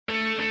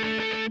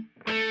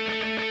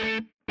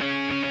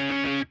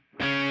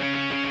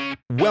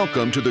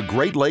Welcome to the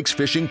Great Lakes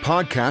Fishing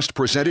Podcast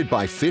presented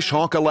by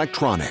Fishhawk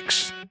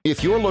Electronics.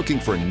 If you're looking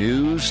for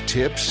news,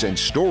 tips, and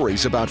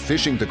stories about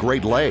fishing the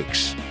Great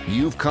Lakes,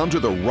 you've come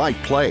to the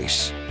right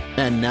place.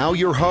 And now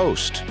your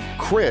host,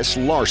 Chris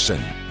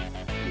Larson.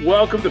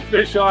 Welcome to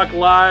Fishhawk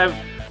Live.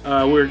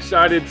 We're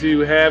excited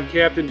to have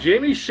Captain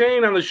Jamie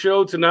Shane on the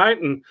show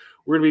tonight, and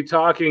we're going to be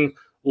talking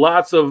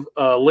lots of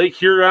Lake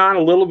Huron,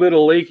 a little bit of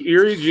Lake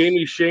Erie.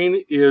 Jamie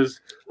Shane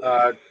is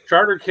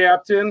charter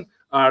captain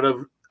out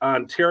of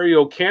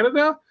Ontario,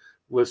 Canada,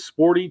 with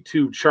Sporty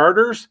 2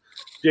 Charters.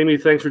 Jamie,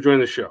 thanks for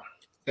joining the show.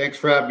 Thanks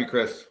for having me,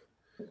 Chris.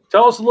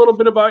 Tell us a little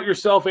bit about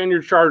yourself and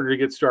your charter to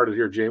get started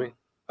here, Jamie.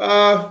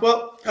 I've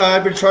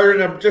been chartered.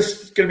 I'm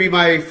just going to be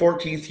my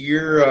 14th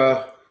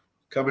year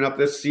coming up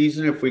this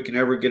season, if we can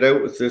ever get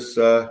out with this,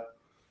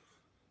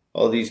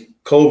 all these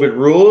COVID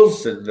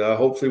rules, and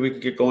hopefully we can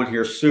get going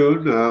here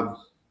soon.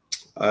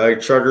 I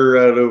charter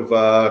out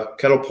of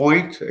Kettle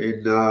Point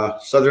in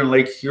southern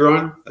Lake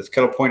Huron. That's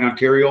Kettle Point,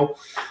 Ontario.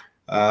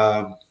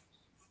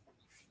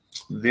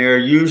 They're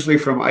usually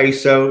from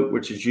ice out,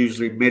 which is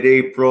usually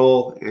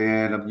mid-April,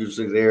 and I'm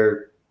usually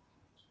there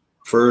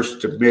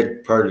first to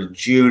mid part of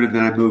June, and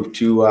then I move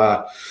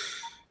to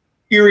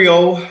Erie.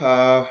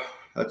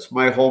 That's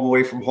my home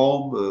away from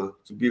home.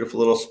 It's a beautiful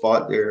little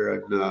spot there,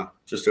 and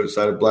just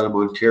outside of Blenheim,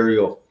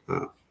 Ontario.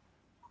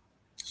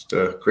 Just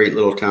a great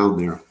little town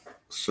there.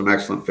 Some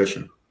excellent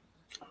fishing.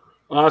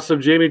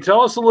 Awesome, Jamie. Tell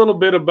us a little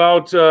bit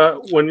about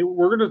when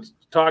we're going to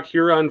talk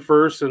Huron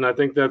first, and I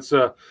think that's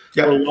what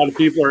a lot of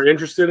people are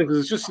interested in, because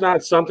it's just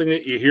not something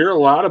that you hear a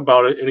lot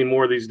about it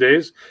anymore these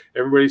days.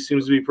 Everybody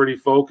seems to be pretty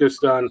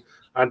focused on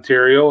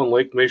Ontario and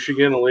Lake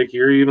Michigan and Lake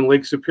Erie, even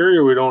Lake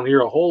Superior we don't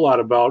hear a whole lot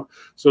about.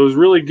 So it was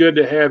really good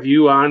to have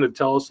you on to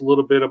tell us a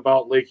little bit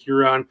about Lake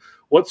Huron.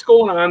 What's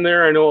going on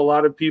there? I know a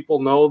lot of people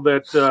know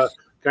that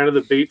kind of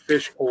the bait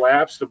fish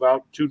collapsed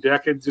about 2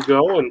 decades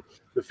ago, and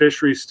the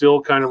fishery's still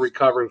kind of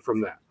recovering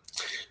from that.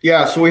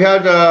 Yeah, so we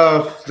had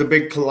the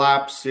big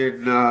collapse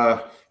in,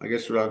 I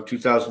guess, around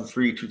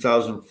 2003,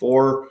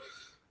 2004.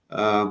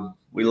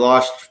 We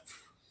lost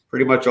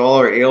pretty much all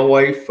our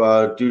alewife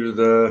due to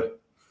the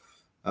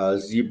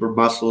zebra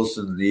mussels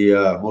and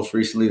the most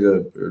recently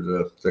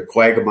the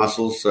quagga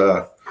mussels.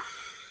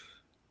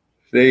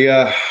 They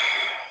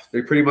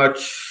pretty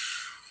much,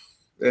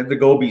 and the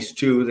gobies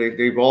too.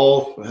 They've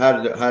all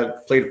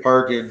had played a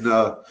part in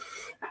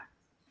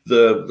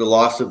the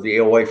loss of the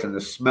alewife and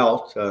the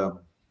smelt.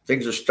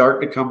 Things are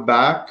starting to come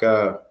back.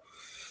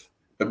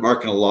 Been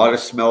marking a lot of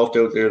smelt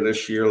out there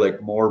this year,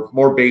 like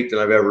more bait than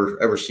I've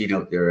ever seen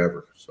out there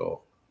ever.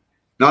 So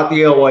not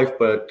the alewife,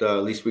 but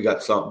at least we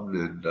got something,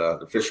 and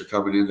the fish are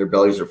coming in. Their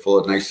bellies are full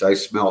of nice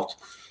size smelt.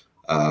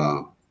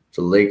 The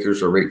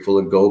Lakers are right full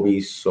of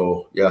gobies.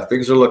 So yeah,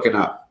 things are looking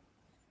up.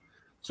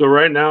 So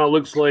right now it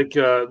looks like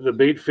the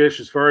bait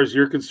fish, as far as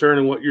you're concerned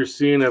and what you're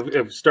seeing,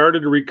 have started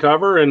to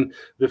recover, and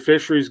the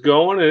fishery's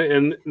going,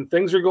 and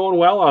things are going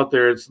well out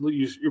there.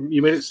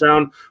 You made it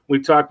sound, we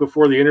talked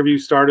before the interview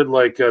started,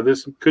 like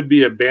this could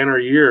be a banner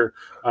year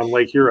on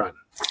Lake Huron.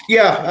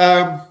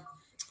 Yeah.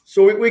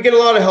 So we get a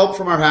lot of help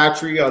from our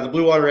hatchery. The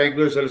Blue Water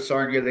Anglers out of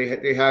Sarnia,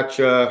 they hatch,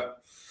 a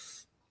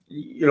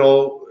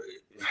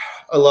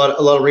lot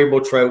of rainbow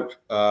trout,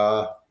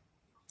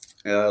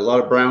 a lot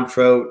of brown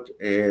trout,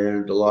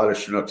 and a lot of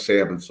Chinook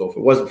salmon. So if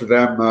it wasn't for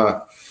them,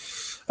 I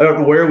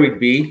don't know where we'd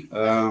be.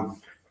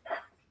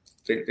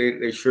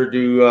 They sure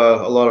do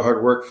a lot of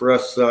hard work for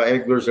us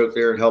anglers out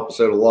there and help us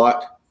out a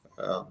lot.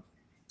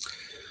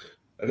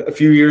 A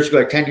few years ago,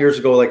 like 10 years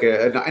ago, like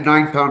a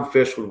 9-pound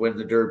fish would win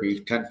the Derby,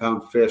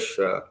 10-pound fish.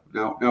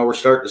 Now we're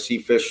starting to see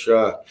fish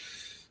in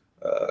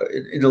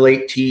the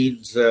late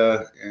teens,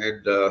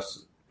 and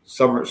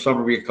some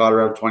are being caught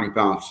around 20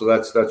 pounds. So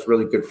that's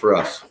really good for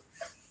us.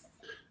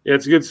 Yeah,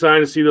 it's a good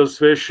sign to see those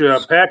fish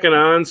packing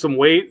on some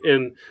weight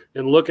and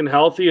looking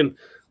healthy. And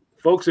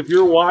folks, if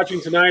you're watching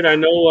tonight, I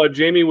know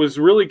Jamie was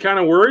really kind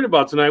of worried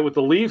about tonight with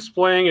the Leafs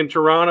playing in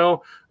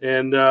Toronto,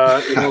 and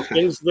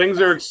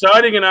things are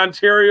exciting in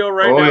Ontario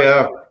right now.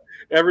 Yeah.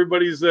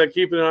 Everybody's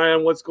keeping an eye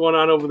on what's going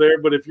on over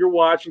there. But if you're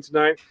watching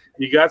tonight,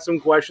 you got some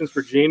questions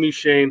for Jamie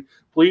Shane,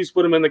 please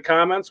put them in the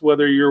comments,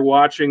 whether you're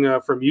watching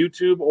from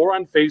YouTube or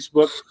on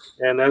Facebook.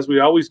 And as we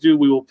always do,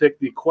 we will pick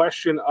the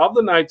question of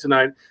the night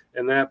tonight,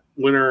 and that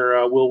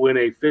winner will win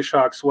a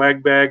Fishhawk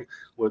swag bag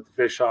with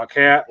the Fishhawk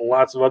hat and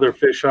lots of other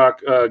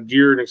Fishhawk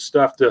gear and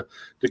stuff to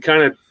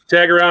kind of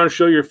tag around and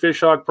show your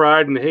Fishhawk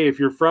pride. And, hey, if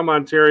you're from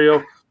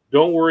Ontario,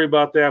 don't worry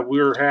about that.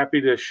 We're happy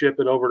to ship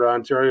it over to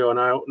Ontario. And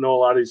I know a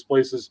lot of these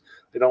places,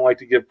 they don't like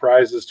to give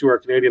prizes to our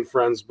Canadian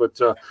friends, but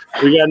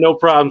we got no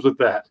problems with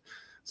that.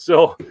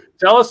 So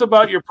tell us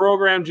about your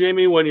program,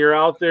 Jamie, when you're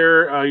out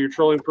there, your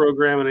trolling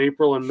program in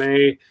April and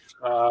May.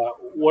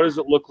 What does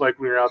it look like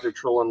when you're out there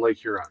trolling Lake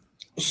Huron?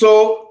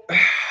 So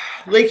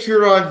Lake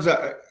Huron's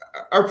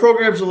our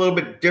program's a little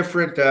bit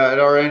different at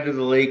our end of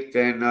the lake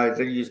than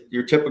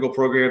your typical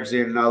programs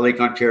in Lake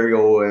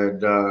Ontario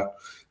and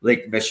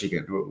Lake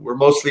Michigan. We're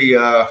mostly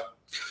a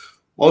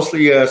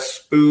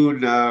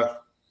spoon,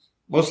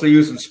 mostly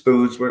using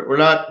spoons. We're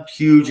not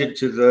huge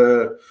into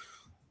the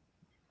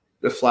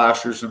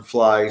flashers and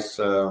flies,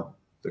 the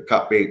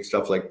cut bait,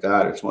 stuff like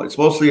that. It's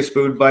mostly a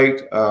spoon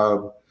bite.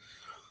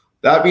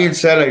 That being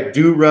said,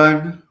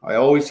 I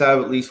always have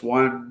at least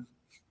one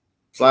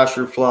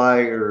flasher, fly,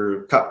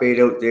 or cut bait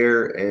out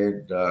there,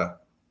 and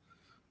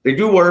they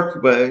do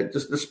work, but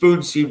just the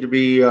spoons seem to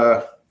be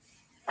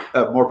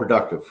more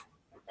productive.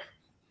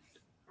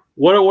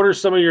 What are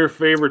some of your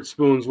favorite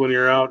spoons when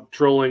you're out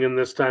trolling in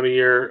this time of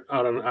year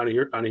out on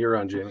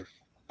Huron, Jamie?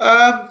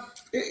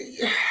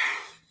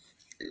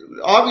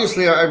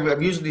 Obviously,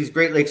 I'm using these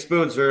Great Lakes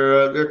spoons.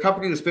 They're a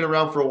company that's been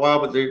around for a while,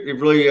 but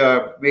they've really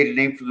made a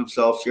name for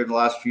themselves here in the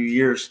last few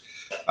years.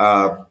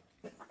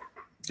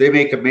 They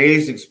make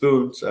amazing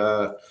spoons.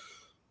 The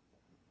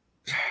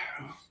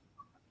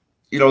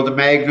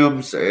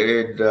Magnums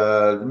and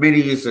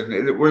Minis,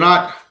 and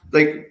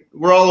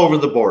we're all over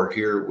the board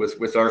here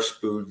with our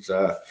spoons.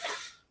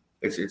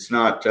 It's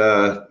not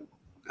a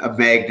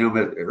Magnum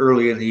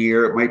early in the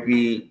year. It might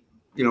be,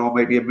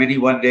 maybe a Mini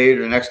one day,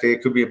 and the next day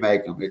it could be a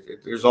Magnum.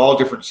 There's all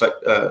different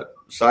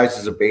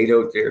sizes of bait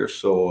out there,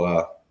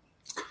 so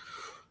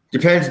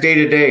depends day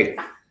to day.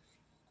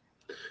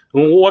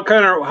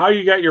 How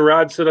you got your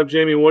rod set up,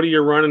 Jamie? What are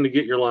you running to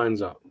get your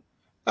lines up?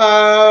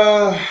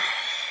 I'm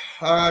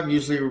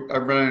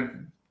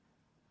running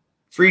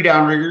 3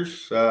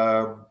 downriggers.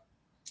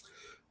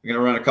 I'm going to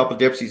run a couple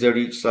dipsies out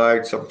each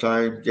side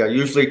sometime. Yeah,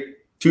 usually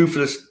 2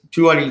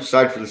 on each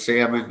side for the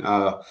salmon.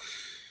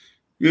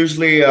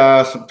 Usually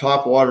some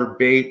top water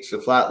baits, a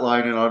flat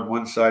lining on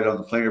one side on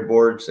the planer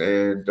boards,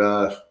 and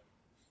got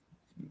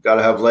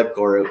to have lead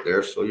core out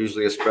there. So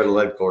usually a spread of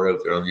lead core out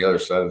there on the other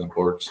side of the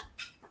boards.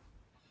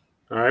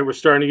 All right, we're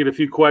starting to get a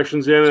few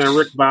questions in. And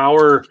Rick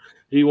Bauer,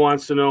 he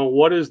wants to know,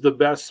 what is the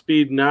best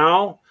speed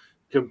now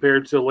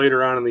compared to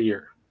later on in the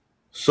year?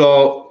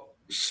 So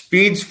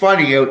speed's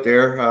funny out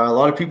there. A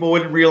lot of people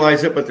wouldn't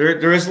realize it, but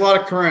there is a lot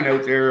of current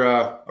out there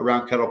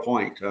around Kettle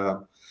Point.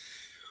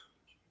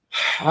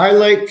 I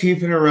like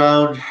keeping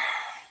around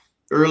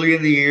early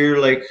in the year,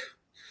 like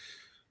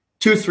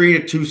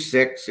 2.3 to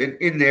 2.6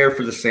 in there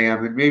for the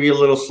salmon, maybe a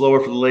little slower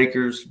for the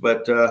Lakers,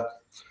 but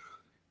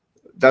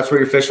that's where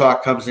your fish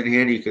hawk comes in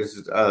handy,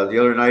 because the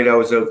other night I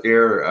was out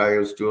there, I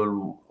was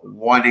doing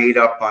 1.8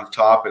 up on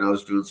top, and I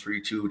was doing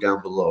 3.2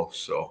 down below.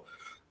 So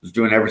I was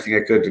doing everything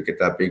I could to get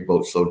that big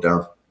boat slowed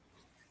down.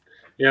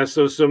 Yeah,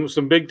 so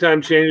some big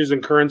time changes in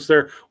currents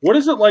there. What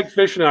is it like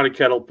fishing out of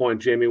Kettle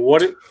Point, Jamie?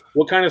 What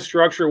kind of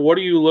structure? What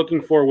are you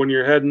looking for when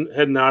you're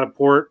heading out of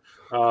port?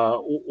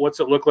 What's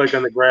it look like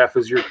on the graph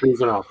as you're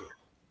cruising out there?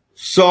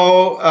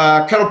 So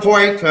Kettle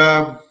Point,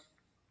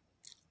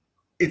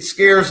 it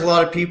scares a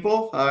lot of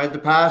people. In the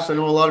past, I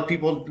know a lot of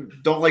people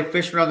don't like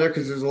fishing around there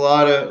because there's a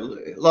lot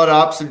of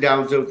ups and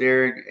downs out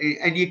there,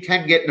 and you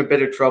can get in a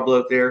bit of trouble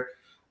out there.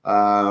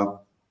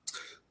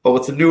 But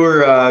with the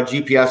newer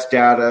GPS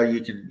data,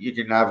 you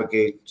can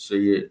navigate so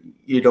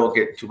you don't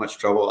get in too much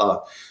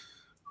trouble.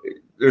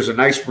 There's a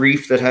nice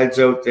reef that heads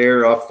out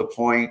there off the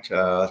point.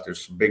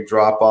 There's some big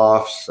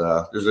drop-offs.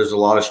 There's a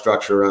lot of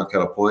structure around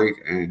Kettle Point,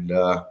 and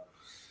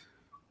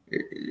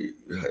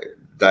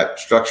that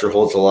structure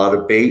holds a lot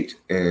of bait,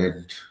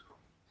 and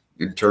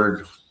in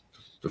turn,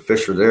 the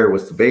fish are there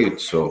with the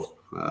bait. So,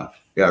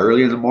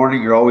 early in the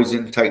morning, you're always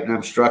in tight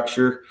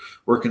structure,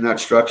 working that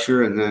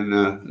structure, and then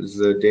as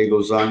the day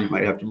goes on, you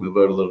might have to move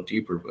out a little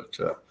deeper. But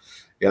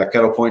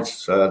Kettle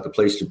Point's the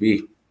place to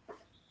be.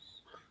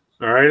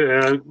 All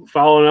right,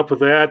 following up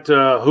with that,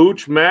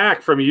 Hooch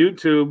Mac from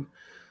YouTube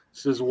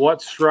says,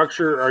 what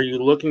structure are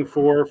you looking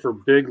for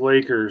big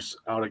Lakers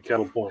out at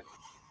Kettle Point?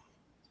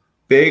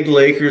 Big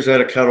Lakers at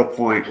a Kettle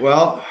Point.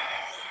 Well,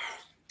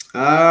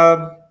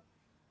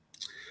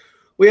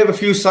 we have a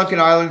few sunken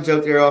islands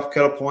out there off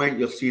Kettle Point.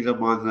 You'll see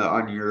them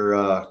on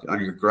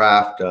your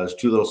graph. There's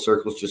 2 little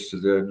circles just to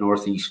the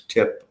northeast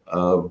tip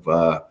of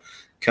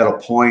Kettle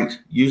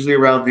Point. Usually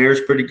around there is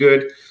pretty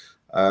good.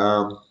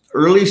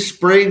 Early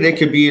spring, they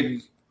could be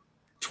in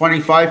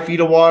 25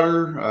 feet of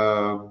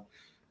water.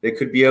 They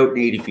could be out in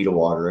 80 feet of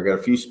water. I got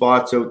a few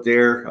spots out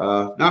there.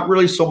 Not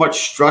really so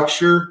much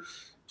structure.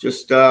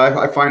 Just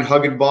I find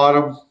hugging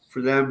bottom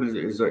for them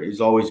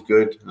is always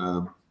good.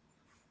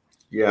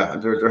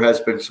 There has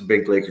been some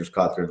big Lakers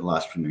caught there in the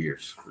last few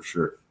years for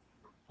sure.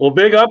 Well,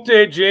 big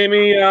update,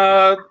 Jamie.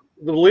 The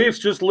Leafs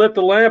just lit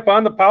the lamp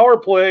on the power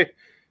play,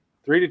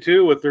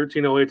 3-2 with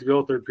 13:08 to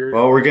go, third period.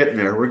 Well, we're getting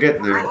there.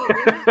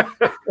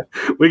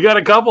 We got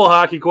a couple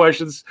hockey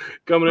questions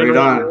coming in.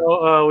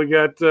 Right we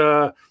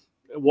got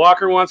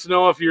Walker wants to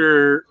know if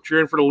you're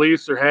cheering for the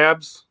Leafs or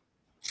Habs.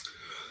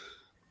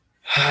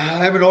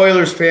 I'm an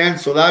Oilers fan,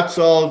 so that's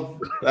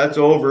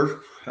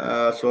over.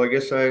 So I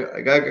guess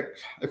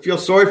I feel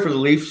sorry for the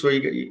Leafs. So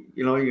you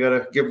got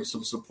to give them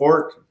some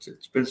support.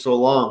 It's been so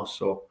long,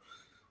 so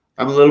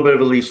I'm a little bit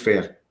of a Leafs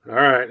fan. All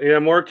right, yeah.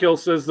 Morekill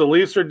says the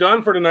Leafs are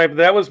done for tonight, but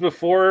that was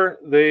before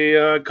they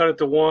cut it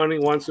to 1. He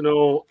wants to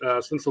know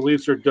since the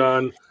Leafs are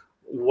done,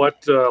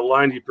 what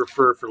line do you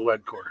prefer for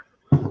lead core?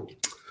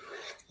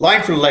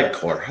 Line for lead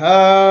core.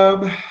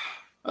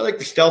 I like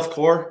the Stealth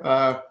core,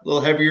 a little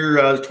heavier,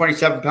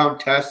 27-pound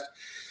test.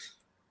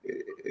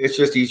 it's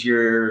just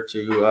easier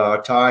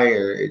to tie.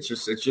 It's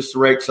just the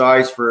right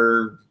size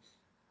for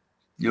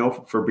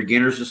for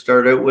beginners to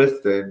start out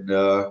with, and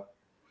for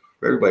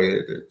everybody.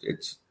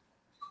 It's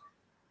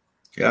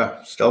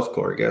stealth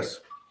core, I guess.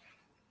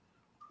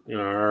 All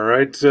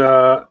right.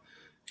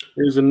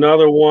 Here's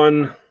another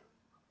one.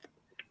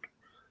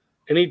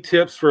 Any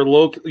tips for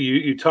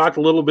you talked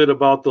a little bit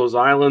about those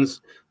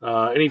islands.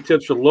 Any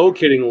tips for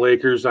locating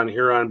Lakers on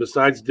Huron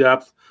besides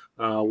depth?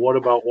 What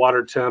about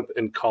water temp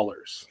and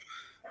colors?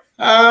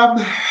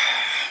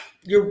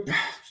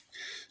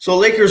 So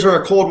Lakers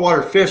are a cold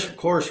water fish, of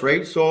course,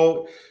 right?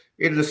 So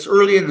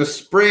early in the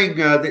spring,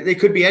 they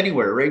could be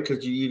anywhere, right?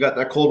 Because you got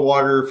that cold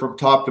water from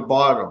top to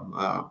bottom.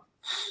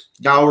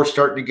 Now we're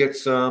starting to get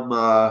some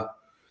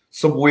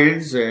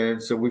winds,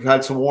 and so we've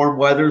had some warm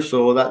weather.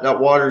 So that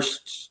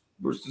water's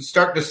we're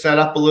starting to set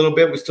up a little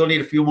bit. We still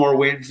need a few more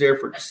winds there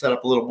for it to set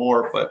up a little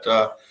more, but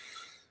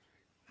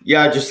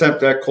just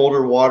that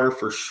colder water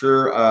for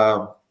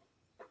sure.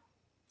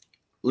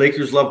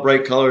 Lakers love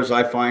bright colors.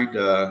 I find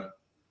the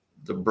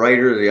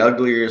brighter, the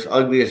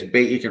ugliest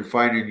bait you can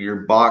find in your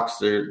box,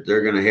 they're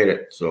going to hit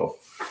it. So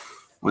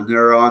when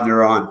they're on,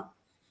 they're on.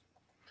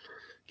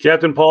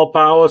 Captain Paul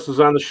Powis was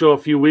on the show a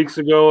few weeks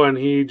ago, and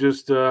he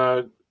just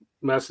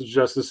messaged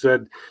us and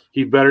said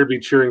he better be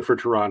cheering for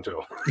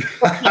Toronto.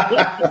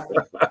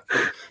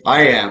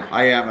 I am.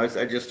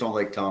 I just don't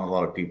like telling a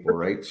lot of people,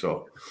 right?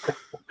 So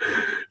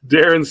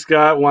Darren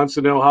Scott wants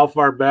to know, how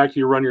far back do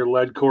you run your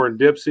lead core and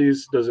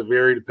dipsies? Does it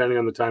vary depending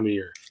on the time of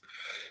year?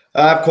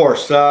 Of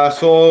course.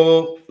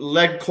 So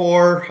lead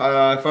core,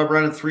 if I'm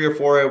running 3 or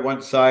 4 at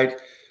one side,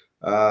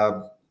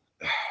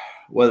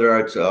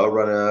 whether I'll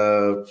run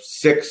a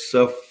 6,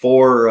 a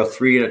 4, a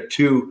 3, and a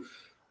 2,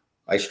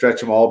 I stretch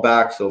them all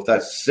back. So if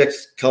that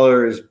 6th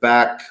color is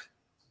back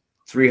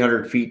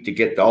 300 feet to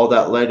get all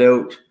that lead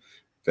out,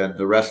 then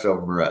the rest of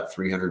them are at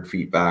 300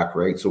 feet back,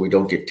 right? So we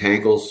don't get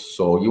tangles.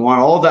 So you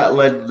want all that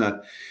lead in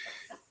the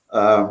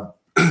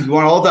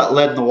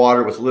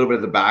water with a little bit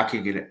of the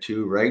backing in it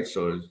too, right?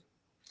 So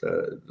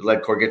the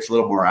lead core gets a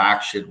little more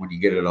action when you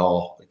get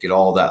all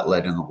that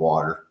lead in the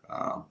water.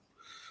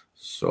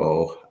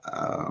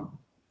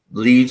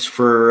 Leads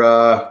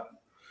for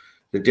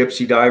the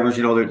dipsy divers,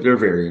 they're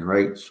varying,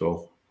 right?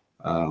 So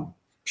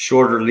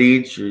shorter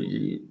leads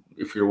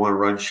if you want to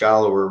run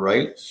shallower,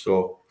 right?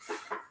 So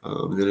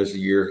then as the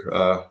year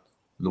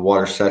the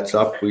water sets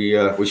up, we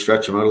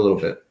stretch them out a little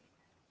bit.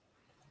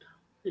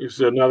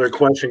 Here's another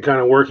question kind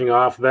of working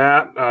off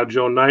that.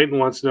 Joe Knighton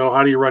wants to know,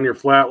 how do you run your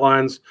flat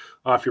lines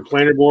off your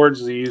planer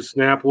boards? Do you use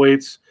snap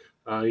weights?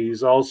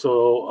 He's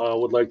also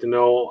would like to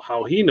know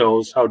how he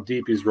knows how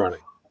deep he's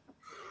running.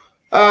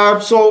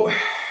 So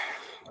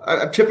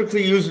I'm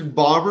typically using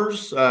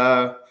bombers,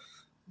 the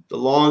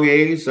long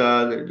A's.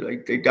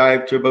 They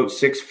dive to about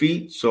 6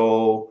 feet.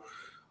 So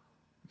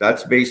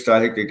that's I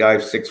think they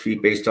dive 6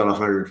 feet based on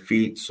 100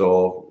 feet.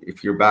 So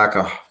if you're back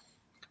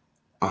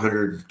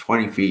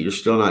 120 feet, you're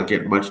still not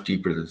getting much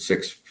deeper than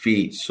 6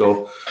 feet.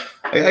 So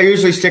I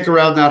usually stick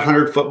around that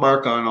 100-foot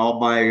mark on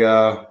all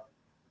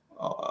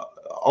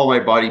my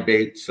body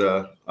baits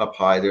up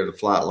high there, the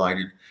flat line.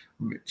 And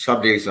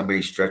some days I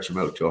may stretch them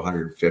out to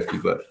 150,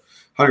 but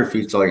 100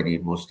 feet is all you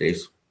need most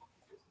days.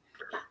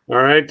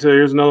 All right,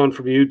 here's another one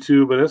from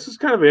YouTube, and this is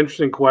kind of an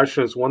interesting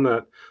question. It's one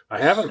that I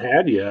haven't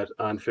had yet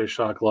on Fish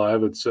Hawk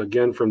Live. It's,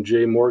 again, from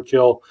Jay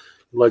Moorkill.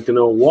 I'd like to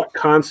know, what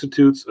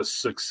constitutes a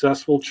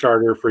successful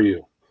charter for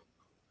you?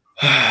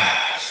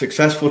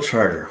 Successful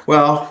charter.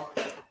 Well,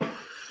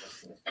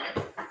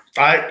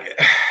 I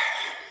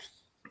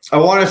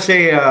want to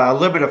say a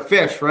limit of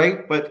fish,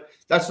 right? But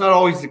that's not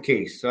always the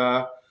case.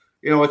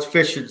 It's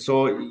fishing,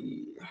 so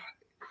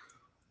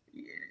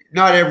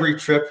not every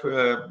trip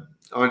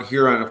on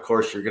Huron, of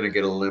course, you're going to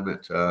get a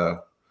limit.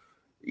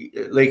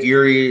 Lake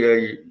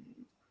Erie,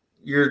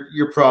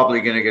 you're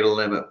probably going to get a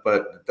limit,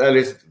 but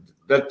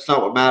that's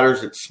not what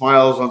matters. It's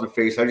smiles on the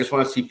face. I just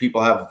want to see people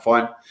having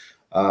fun.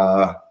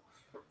 I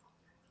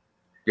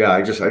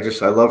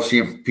love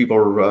seeing people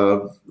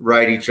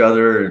ride each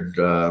other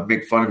and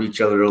make fun of each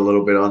other a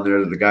little bit on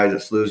there. The guy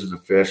that's losing the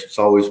fish, it's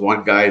always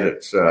one guy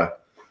that's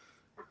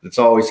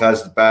always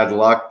has the bad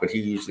luck, but he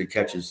usually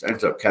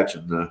ends up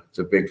catching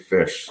the big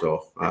fish.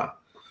 So I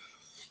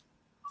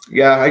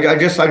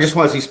just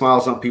want to see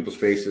smiles on people's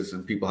faces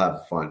and people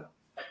having fun.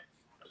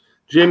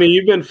 Jimmy,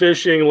 you've been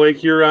fishing Lake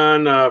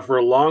Huron for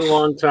a long,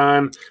 long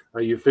time.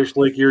 You fished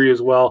Lake Erie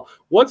as well.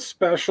 What's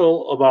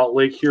special about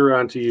Lake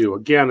Huron to you?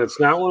 Again, it's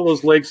not one of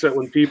those lakes that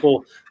when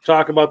people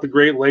talk about the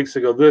Great Lakes,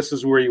 they go, this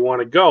is where you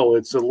want to go.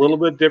 It's a little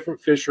bit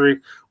different fishery.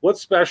 What's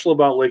special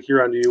about Lake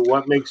Huron to you?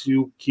 What makes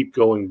you keep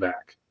going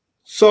back?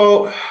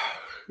 So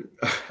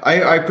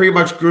I pretty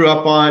much grew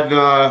up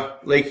on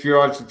Lake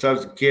Huron since I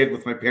was a kid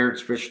with my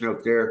parents fishing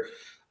out there.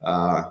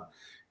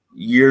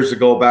 Years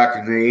ago, back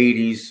in the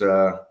 80s,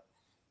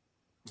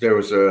 there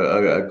was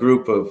a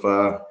group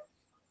of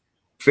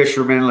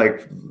fishermen,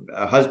 like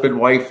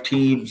husband-wife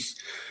teams,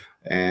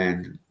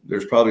 and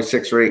there's probably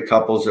 6 or 8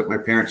 couples that my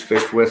parents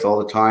fished with all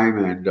the time.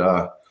 And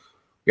I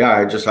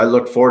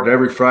looked forward to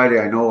every Friday.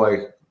 I know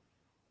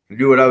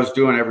knew what I was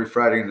doing every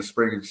Friday in the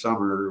spring and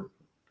summer.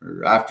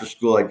 Or after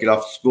school, I'd get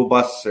off the school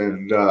bus,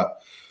 and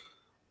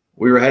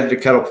we were headed to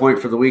Kettle Point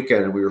for the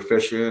weekend, and we were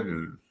fishing.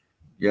 And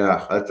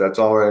yeah, that's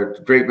all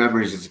right. Great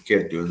memories as a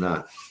kid doing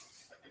that.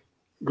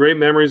 Great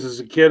memories as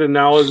a kid, and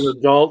now as an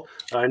adult.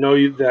 I know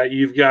that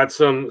you've got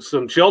some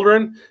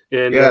children,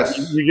 and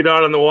yes. You get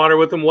out on the water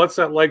with them. What's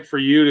that like for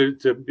you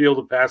to be able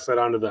to pass that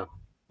on to them?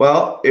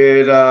 Well,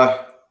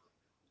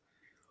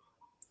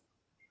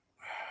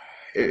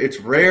 it's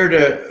rare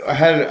to. I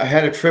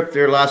had a trip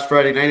there last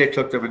Friday night. I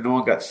took them, and no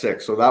one got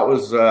sick, so that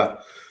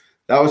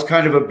was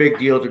kind of a big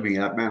deal to me.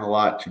 That meant a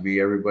lot to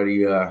me.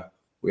 Everybody,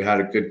 we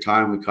had a good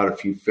time. We caught a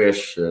few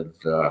fish, and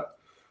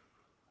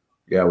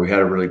yeah, we had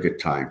a really good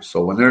time.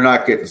 So when they're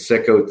not getting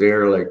sick out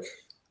there, like,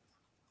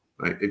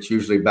 it's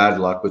usually bad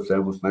luck with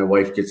them. If my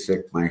wife gets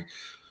sick, my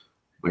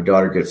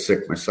daughter gets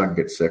sick, my son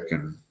gets sick,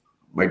 and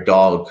my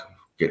dog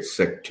gets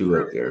sick too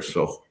out there.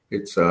 So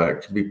it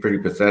can be pretty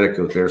pathetic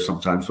out there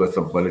sometimes with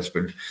them. But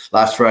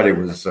last Friday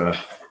was a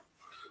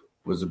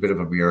bit of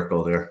a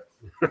miracle there.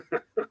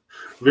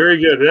 Very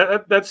good.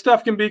 That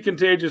stuff can be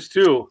contagious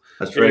too.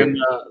 That's right. And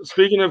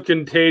speaking of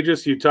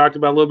contagious, you talked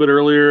about a little bit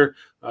earlier,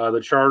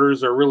 the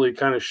charters are really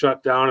kind of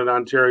shut down in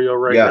Ontario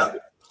right now.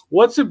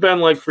 What's it been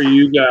like for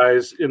you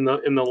guys in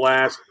the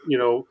last,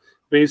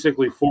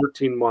 basically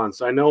 14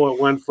 months? I know it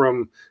went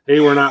from, hey,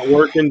 we're not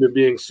working, to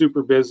being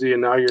super busy,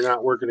 and now you're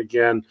not working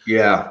again.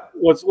 Yeah.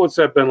 What's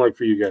that been like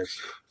for you guys?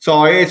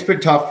 So it's been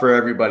tough for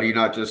everybody,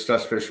 not just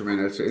us fishermen.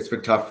 It's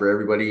been tough for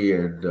everybody,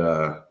 and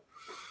I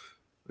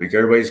think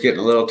everybody's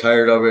getting a little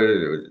tired of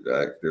it.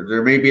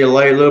 There may be a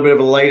little bit of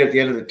a light at the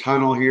end of the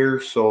tunnel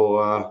here.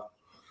 So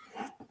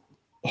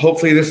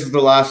hopefully this is the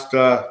last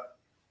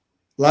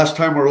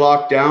time we're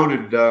locked down,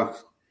 and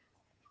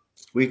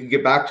we can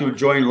get back to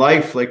enjoying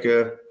life like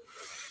a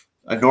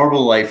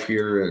normal life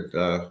here,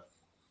 and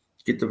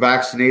get the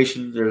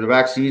vaccinations or the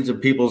vaccines in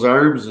people's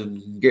arms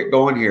and get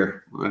going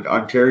here.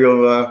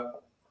 Ontario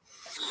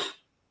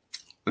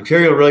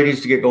really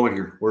needs to get going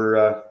here.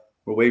 We're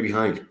way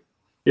behind.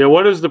 Yeah,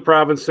 what is the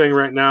province saying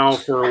right now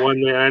for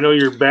when I know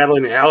you're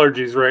battling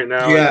allergies right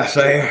now? Yes,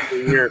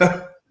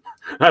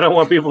 I don't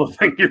want people to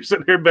think you're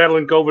sitting here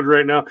battling COVID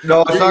right now.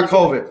 No, it's not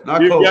COVID.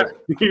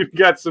 You've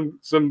got some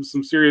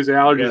serious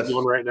allergies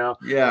going right now.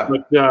 Yeah.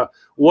 But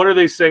what are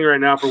they saying right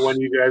now for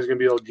when you guys are going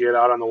to be able to get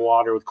out on the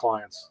water with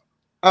clients?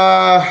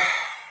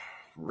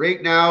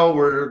 Right now,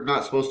 we're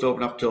not supposed to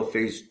open up till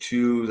phase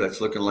 2.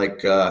 That's looking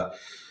like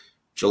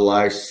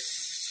July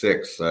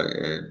 6th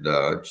and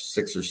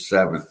 6th or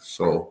 7th.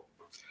 So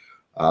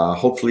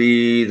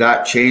hopefully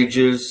that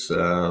changes.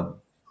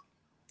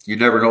 You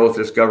never know with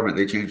this government.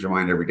 They change their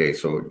mind every day.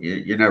 So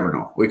you never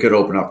know. We could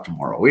open up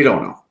tomorrow. We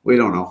don't know.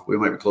 We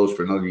might be closed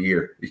for another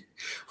year.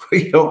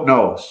 We don't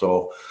know.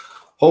 So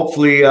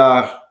hopefully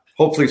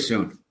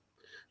soon.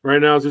 Right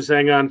now, just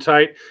hang on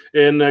tight.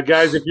 And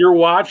guys, if you're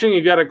watching,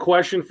 you got a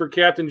question for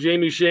Captain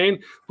Jamie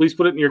Shane, please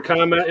put it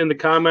in the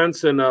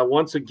comments. And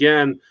once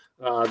again,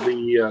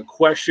 the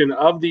question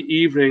of the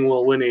evening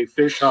will win a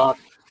Fish Hawk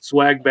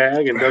swag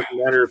bag, and doesn't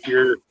matter if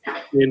you're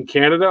in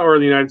Canada or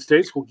the United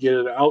States, we'll get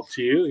it out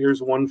to you.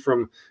 Here's one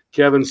from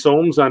Kevin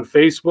Soames on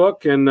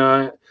Facebook,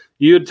 and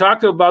you had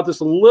talked about this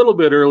a little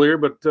bit earlier,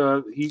 but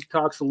he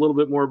talks a little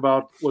bit more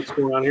about what's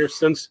going on here.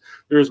 Since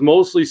there's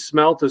mostly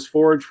smelt as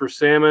forage for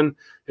salmon,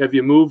 have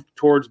you moved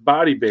towards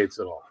body baits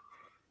at all?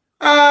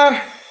 Yeah,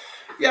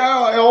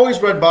 I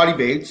always run body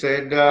baits,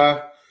 and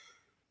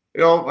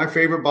my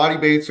favorite body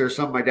baits are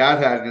some my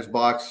dad had in his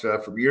box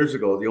from years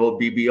ago, the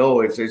old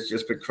BBO. It's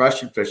just been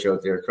crushing fish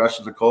out there,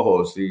 crushing the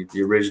cohos,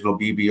 the original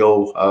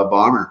BBO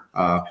bomber.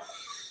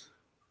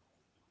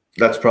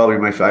 That's probably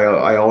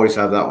I always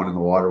have that one in the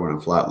water when I'm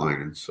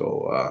flatlining.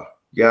 So,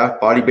 yeah,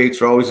 body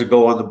baits are always a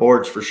go on the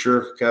boards for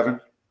sure, Kevin.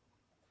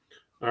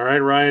 All right,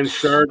 Ryan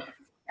Sharp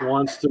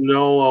wants to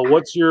know,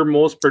 what's your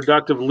most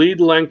productive lead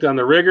length on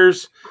the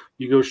riggers?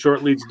 You go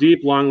short leads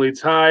deep, long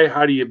leads high.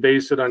 How do you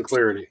base it on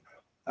clarity?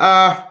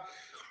 I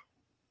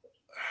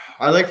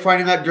like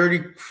finding that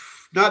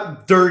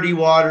not dirty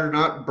water,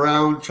 not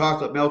brown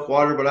chocolate milk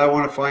water, but I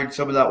want to find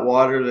some of that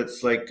water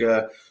that's like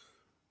a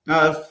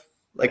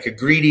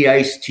greeny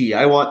iced tea.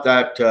 I want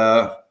that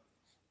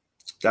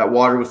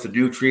water with the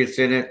nutrients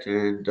in it,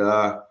 and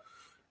I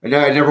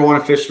never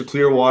want to fish the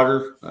clear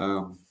water.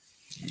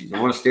 I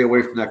want to stay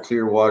away from that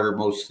clear water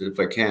most if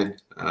I can.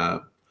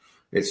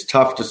 It's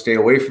tough to stay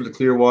away from the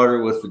clear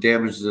water with the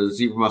damage the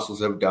zebra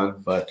mussels have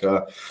done, but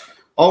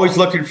always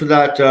looking for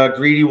that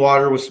greeny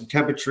water with some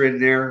temperature in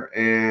there,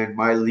 and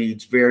my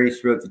leads vary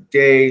throughout the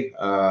day,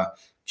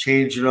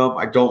 changing them.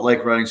 I don't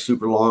like running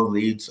super long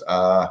leads.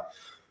 I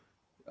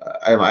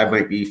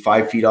might be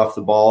 5 feet off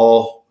the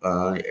ball,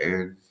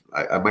 and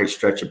I might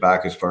stretch it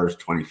back as far as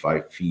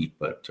 25 feet.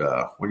 But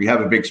when you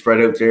have a big spread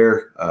out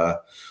there,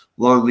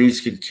 long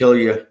leads can kill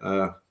you.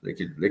 They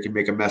can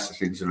make a mess of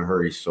things in a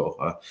hurry.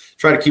 So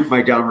try to keep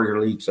my downrigger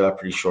leads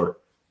pretty short.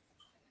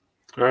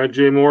 All right,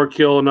 Jay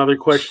Moorkill, another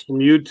question from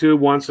YouTube,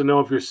 wants to know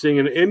if you're seeing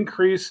an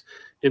increase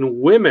in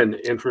women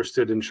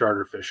interested in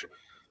charter fishing.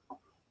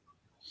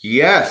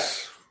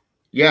 Yes.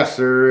 yes,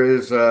 there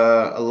is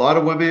a lot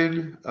of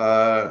women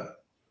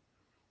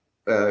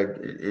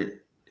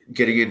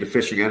getting into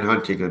fishing and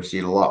hunting. I'm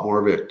seeing a lot more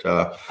of it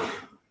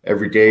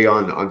every day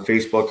on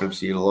Facebook. I'm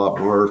seeing a lot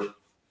more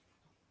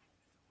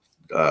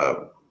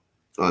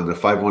on the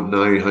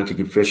 519 Hunting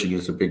and Fishing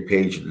is a big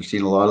page, and I've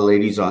seen a lot of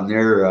ladies on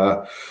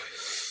there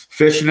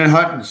fishing and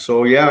hunting.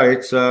 So yeah,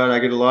 it's I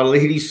get a lot of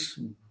ladies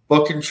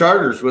booking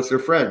charters with their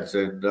friends,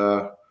 and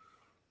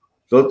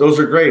those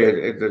are great.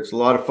 It's a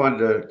lot of fun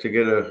to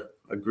get a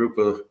group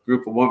of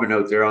women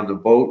out there on the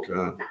boat.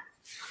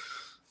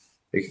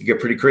 They can get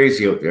pretty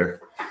crazy out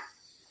there.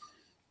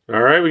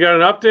 All right, we got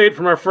an update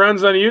from our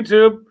friends on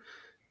YouTube.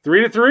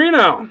 3-3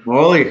 now.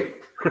 Holy.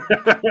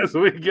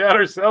 So we got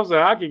ourselves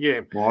a hockey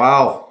game.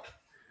 Wow.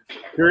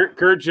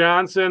 Kurt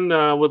Johnson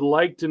would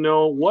like to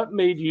know, what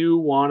made you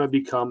want to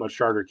become a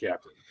charter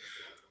captain?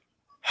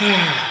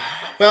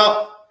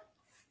 Well,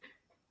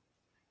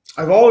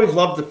 I've always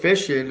loved the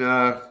fishing.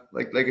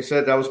 Like I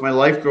said, that was my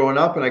life growing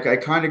up, and I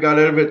kind of got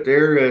out of it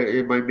there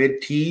in my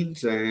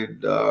mid-teens,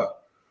 and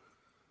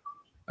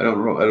I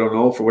don't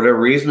know, for whatever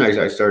reason,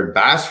 I started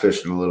bass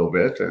fishing a little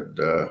bit, and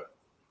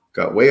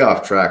got way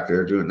off track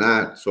there doing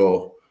that.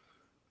 So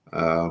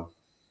probably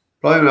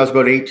when I was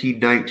about 18,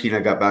 19, I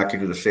got back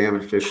into the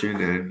salmon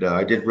fishing, and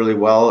I did really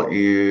well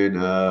in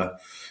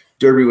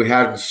derby we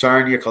had in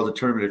Sarnia called the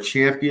Tournament of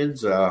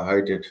Champions.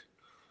 I did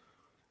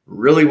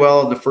really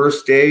well on the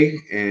first day,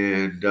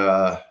 and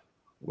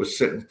was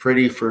sitting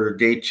pretty for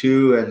day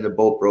two, and the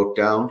boat broke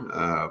down.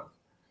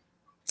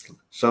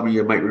 Some of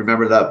you might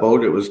remember that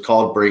boat. It was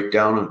called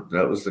Breakdown.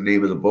 That was the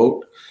name of the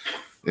boat.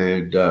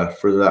 And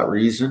for that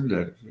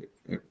reason,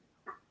 it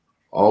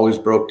always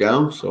broke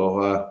down.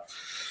 So,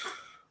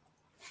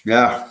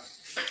 yeah.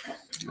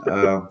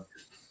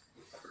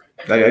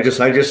 I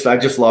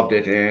just loved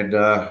it. And,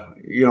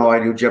 I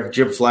knew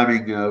Jim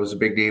Fleming was a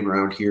big name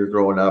around here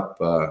growing up.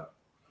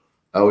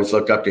 I always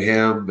looked up to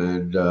him,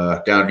 and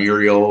down to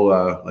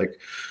Uriel,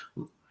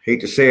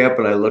 hate to say it,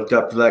 but I looked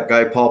up to that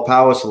guy, Paul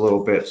Powis, a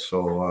little bit.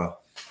 So,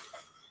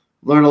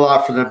 learned a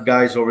lot from them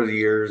guys over the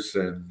years,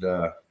 and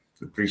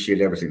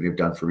appreciate everything they've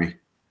done for me.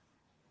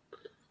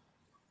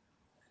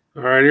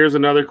 All right, here's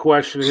another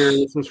question here.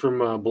 This one's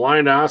from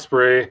Blind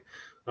Osprey.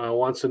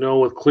 Wants to know,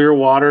 with clear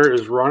water,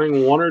 is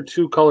running 1 or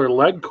 2 color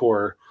lead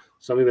core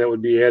something that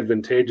would be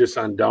advantageous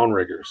on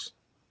downriggers?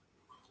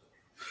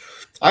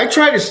 I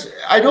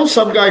know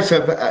some guys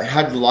have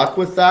had luck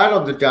with that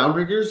on the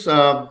downriggers.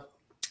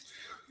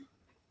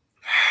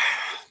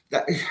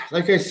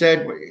 Like I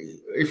said,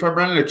 if I'm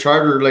running a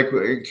charter, like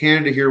in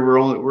Canada here,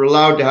 we're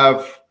allowed to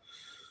have.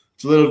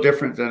 It's a little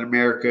different than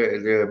America.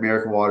 In the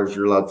American waters,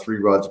 you're allowed 3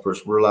 rods per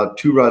person. We're allowed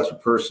 2 rods per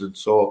person.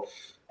 So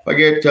if I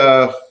get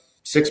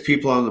 6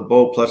 people on the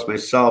boat plus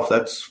myself,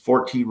 that's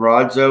 14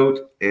 rods out.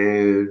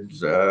 And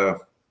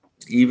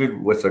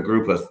even with a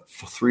group of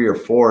 3 or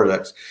 4,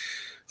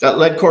 that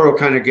lead core will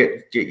kind of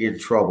get you in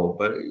trouble.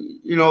 But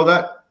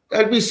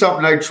that'd be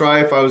something I'd try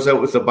if I was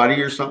out with a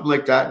buddy or something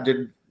like that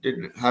and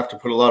didn't have to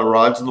put a lot of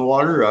rods in the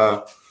water.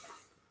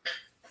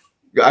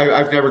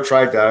 I've never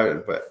tried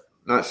that, but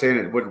not saying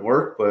it wouldn't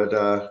work,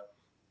 but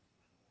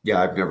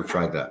yeah, I've never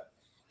tried that.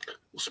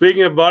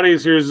 Speaking of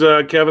buddies, here's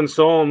Kevin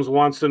Solms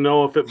wants to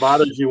know if it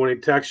bothers you when he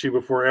texts you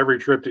before every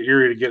trip to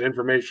Erie to get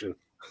information.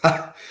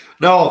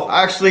 No,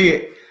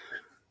 actually,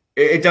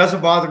 it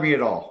doesn't bother me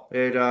at all.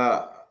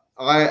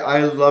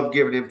 I love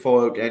giving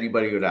info out to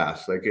anybody who'd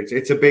ask. Like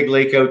it's a big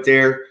lake out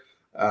there.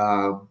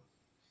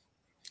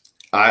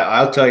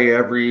 I'll tell you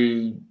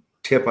every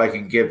tip I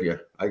can give you.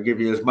 I give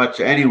you as much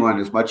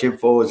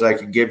info as I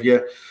can give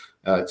you.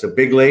 It's a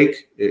big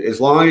lake.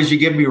 As long as you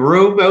give me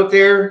room out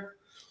there,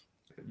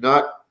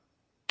 not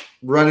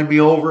running me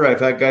over. I've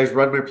had guys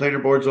run my planer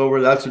boards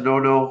over. That's a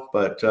no-no.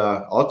 But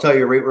I'll tell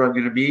you right where I'm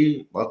going to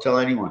be. I'll tell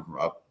anyone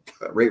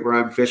right where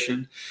I'm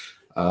fishing.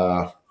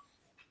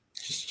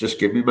 Just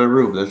give me my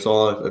room. That's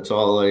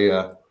all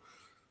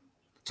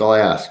I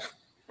ask.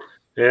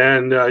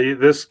 And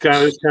this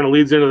kind of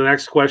leads into the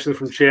next question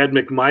from Chad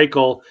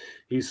McMichael.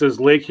 He says,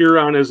 Lake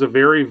Huron is a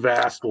very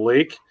vast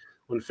lake.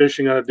 When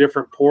fishing out of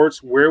different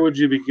ports, where would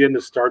you begin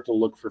to start to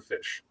look for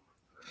fish?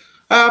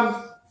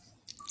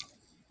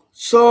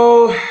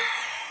 So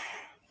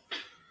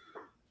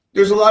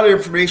there's a lot of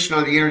information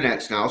on the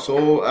internet now.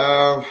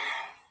 So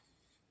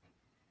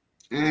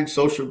and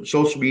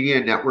social media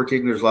and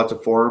networking. There's lots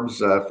of forums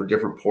for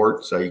different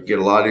ports. You get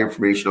a lot of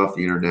information off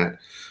the internet.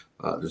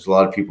 There's a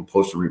lot of people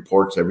posting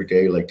reports every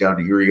day, like down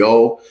to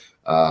Uriel.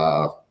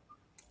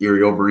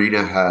 Uriel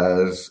Marina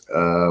has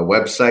a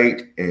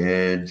website,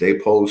 and they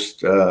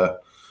post a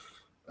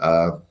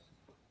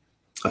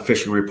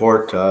fishing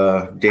report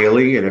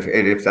daily. And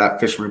if that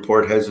fishing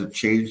report hasn't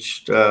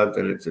changed,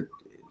 then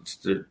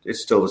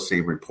it's still the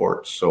same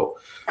report. So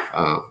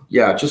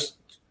just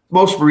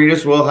most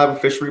marinas will have a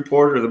fishing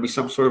report, or there'll be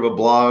some sort of a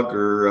blog,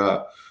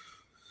 or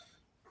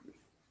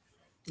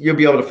you'll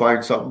be able to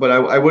find something. But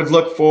I would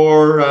look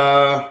for,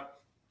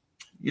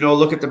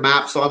 look at the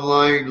maps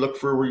online, look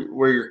for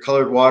where your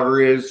colored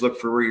water is, look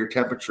for where your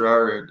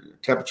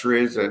temperature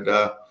is, and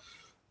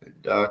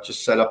and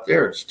just set up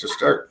there to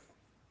start.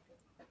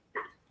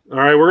 All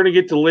right, we're going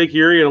to get to Lake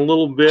Erie in a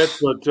little bit,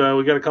 but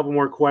we got a couple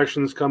more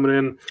questions coming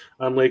in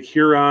on Lake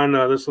Huron.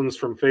 This one's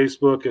from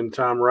Facebook, and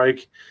Tom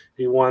Reich.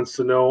 He wants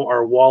to know,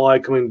 are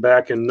walleye coming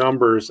back in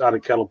numbers out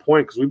of Kettle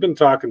Point? Because we've been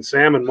talking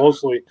salmon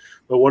mostly,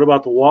 but what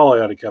about the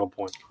walleye out of Kettle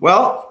Point?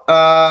 Well,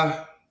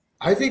 I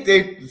think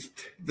the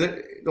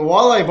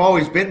walleye have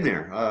always been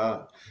there.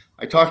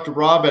 I talked to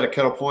Rob at a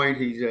Kettle Point.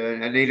 He's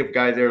a native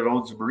guy there that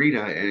owns a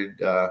marina, and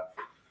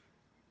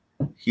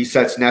he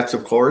sets nets,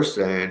 of course,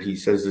 and he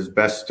says his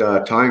best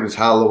time is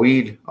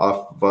Halloween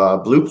off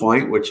Blue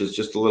Point, which is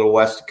just a little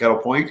west of Kettle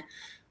Point.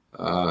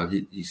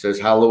 He says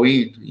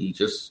Halloween, he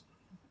just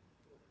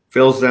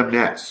fills them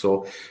nets.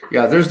 So,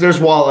 yeah, there's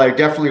walleye,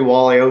 definitely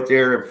walleye out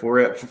there, and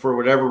for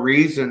whatever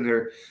reason,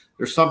 they're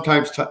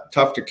sometimes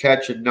tough to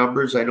catch in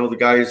numbers. I know the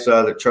guys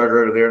that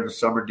charter out of there in the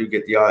summer do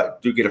get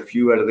a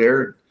few out of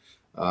there.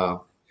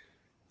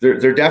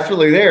 They're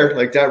definitely there.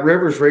 Like, that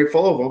river's right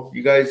full of them.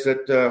 You guys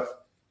that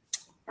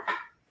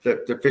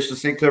fish the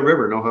St. Clair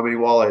River know how many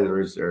walleye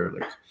there is there.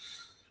 Like,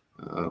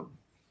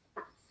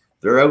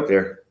 they're out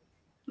there.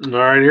 All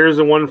right, here's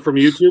the one from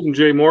YouTube and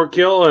Jay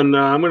Moorkill, and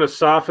I'm going to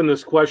soften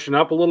this question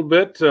up a little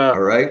bit. All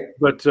right.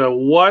 But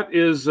what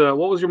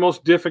was your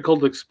most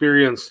difficult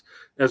experience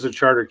as a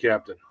charter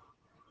captain?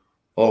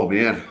 Oh,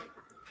 man.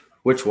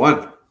 Which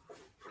one?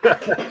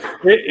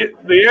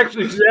 The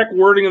actual exact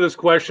wording of this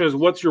question is,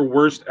 what's your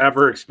worst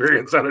ever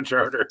experience on a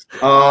charter?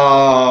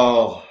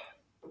 Oh,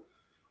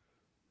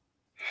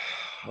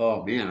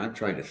 man, I'm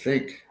trying to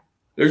think.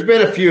 There's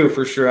been a few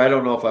for sure. I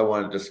don't know if I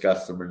want to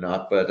discuss them or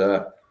not, but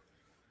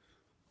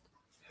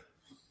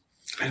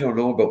I don't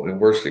know about my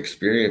worst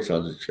experience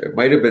on the trip. It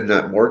might have been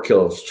that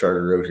Moorkill's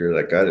charter out here.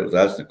 That guy that was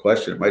asking the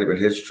question. It might have been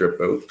his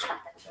trip out.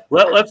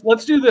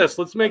 Let's do this.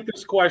 Let's make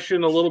this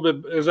question a little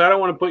bit, because I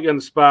don't want to put you on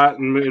the spot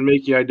and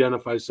make you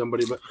identify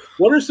somebody. But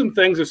what are some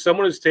things if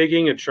someone is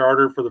taking a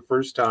charter for the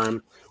first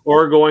time,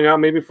 or going out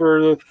maybe for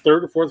the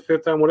third or fourth,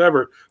 fifth time,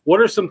 whatever? What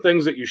are some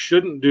things that you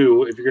shouldn't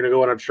do if you're going to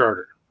go on a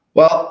charter?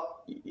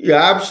 Well, you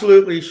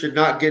absolutely should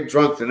not get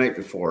drunk the night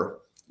before.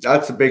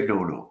 That's a big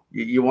no-no.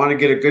 You want to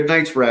get a good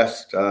night's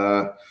rest.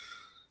 Some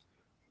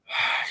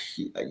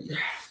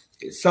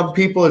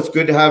people, it's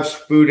good to have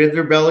food in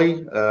their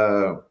belly,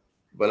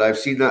 but I've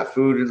seen that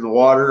food in the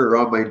water or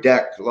on my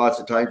deck lots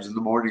of times in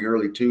the morning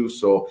early too,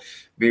 so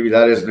maybe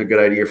that isn't a good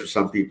idea for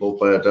some people.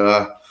 But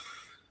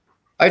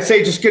I'd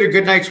say just get a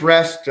good night's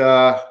rest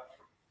and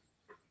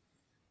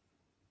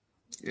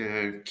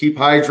keep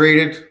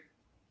hydrated.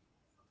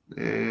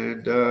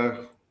 And,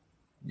 to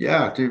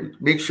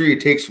make sure you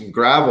take some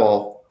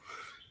Gravol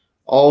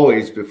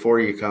always before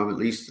you come, at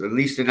least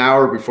an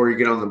hour before you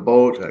get on the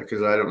boat,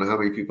 because I don't know how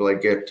many people I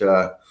get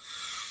tell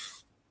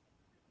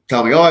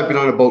me, I've been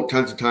on a boat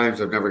tons of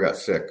times, I've never got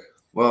sick.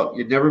 Well,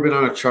 you've never been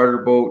on a charter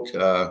boat,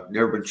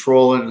 never been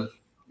trolling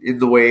in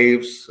the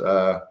waves.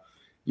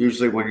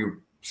 Usually when you're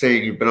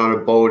saying you've been on a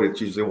boat,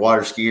 it's usually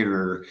water skiing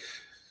or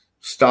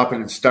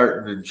stopping and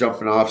starting and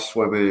jumping off,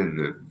 swimming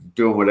and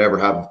doing whatever,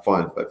 having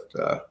fun. But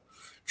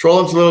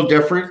trolling's a little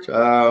different.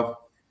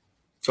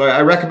 So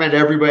I recommend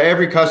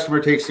every customer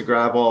takes the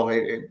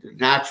Gravol,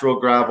 natural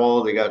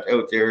Gravol they got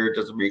out there. It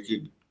doesn't make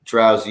you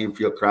drowsy and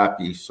feel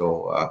crappy.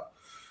 So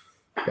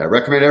I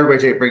recommend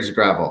everybody brings a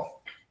Gravol.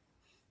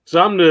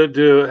 Something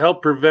to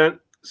help prevent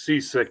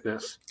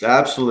seasickness.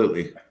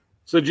 Absolutely.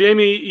 So,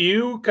 Jamie,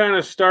 you kind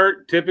of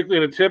start typically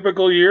in a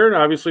typical year, and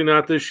obviously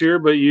not this year,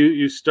 but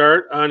you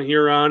start on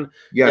Huron,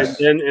 yes,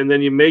 and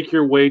then you make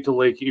your way to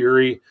Lake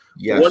Erie.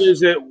 Yes. What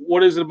is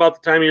it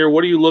about the time of year?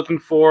 What are you looking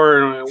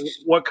for, and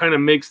what kind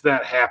of makes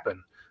that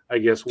happen? I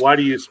guess, why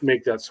do you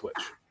make that switch?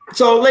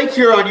 So, Lake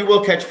Huron, you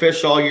will catch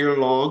fish all year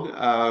long.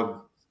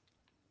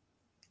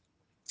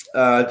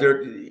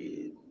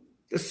 The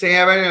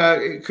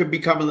salmon, it could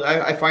become.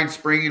 I find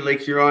spring in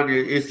Lake Huron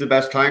is the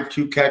best time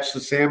to catch the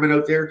salmon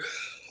out there.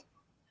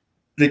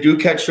 They do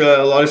catch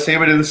a lot of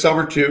salmon in the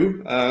summer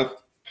too.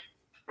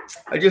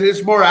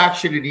 It's more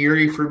action in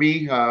Erie for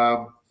me.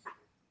 I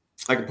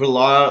can put a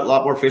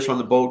lot more fish on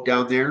the boat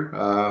down there.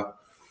 A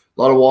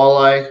lot of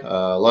walleye,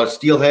 a lot of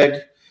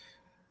steelhead.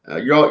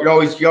 You're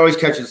always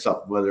catching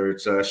something, whether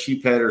it's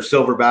sheephead or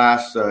silver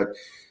bass. The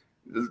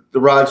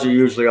rods are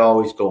usually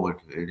always going,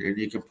 and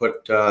you can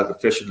put the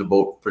fish in the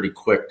boat pretty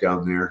quick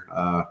down there.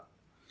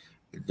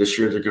 This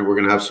year, we're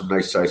going to have some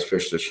nice sized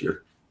fish this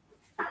year.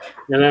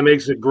 And that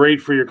makes it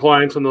great for your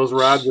clients when those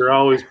rods are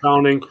always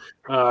pounding.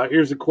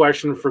 Here's a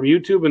question from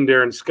YouTube and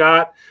Darren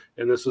Scott,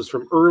 and this is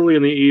from early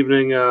in the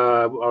evening.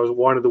 I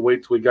wanted to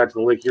wait till we got to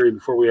the Lake Erie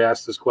before we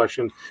asked this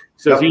question.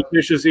 He says he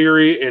fishes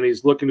Erie, and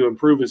he's looking to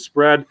improve his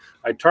spread.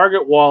 I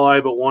target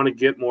walleye, but want to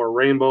get more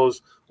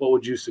rainbows. What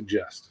would you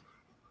suggest?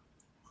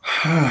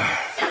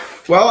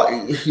 Well,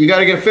 you got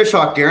to get a fish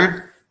hawk,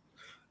 Darren.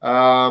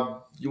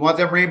 You want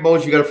them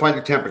rainbows, you got to find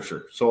the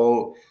temperature.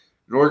 So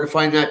in order to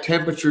find that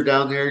temperature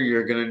down there,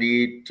 you're going to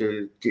need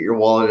to get your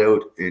wallet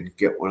out and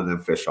get one of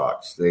them fish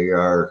hawks. They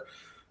are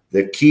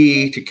the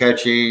key to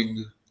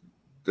catching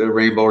the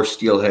rainbow or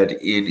steelhead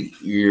in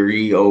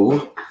Erie.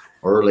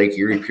 or Lake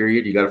Erie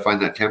period, you got to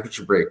find that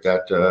temperature break,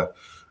 that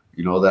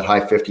that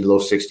high 50, low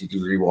 60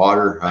 degree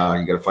water.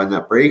 You got to find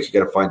that break. You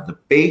got to find the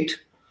bait,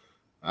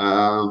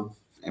 and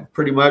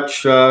pretty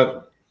much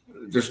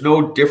there's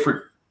no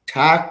different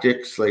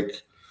tactics.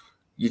 Like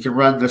you can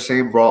run the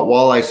same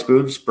walleye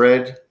spoon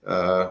spread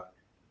and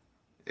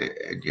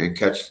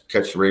catch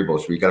the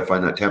rainbows. So you got to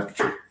find that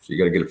temperature. So you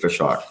got to get a fish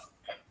hawk.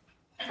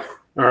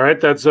 All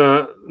right, that's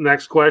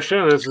next question.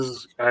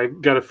 I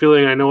got a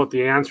feeling I know what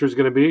the answer is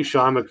going to be.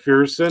 Sean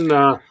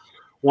McPherson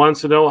wants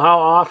to know, how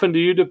often do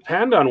you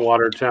depend on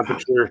water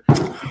temperature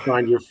to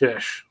find your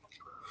fish?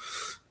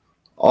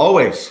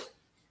 Always.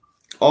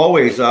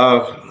 We get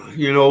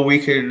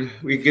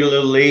a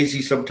little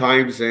lazy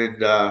sometimes and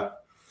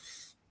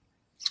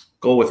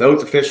go without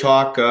the fish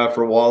hawk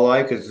for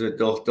walleye because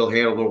they'll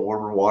handle the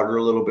warmer water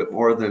a little bit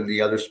more than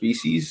the other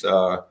species.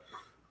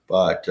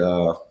 But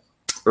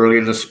early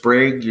in the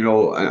spring,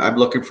 I'm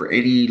looking for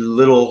any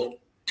little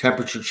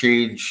temperature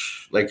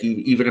change, like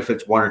even if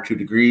it's 1 or 2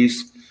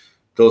 degrees,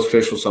 those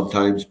fish will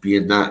sometimes be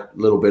in that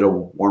little bit of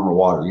warmer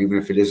water, even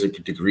if it is a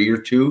degree or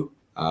two.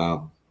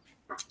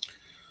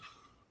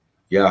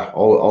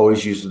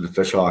 Always using the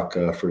fish hawk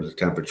for the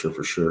temperature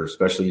for sure,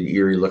 especially in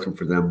Erie, looking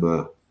for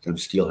them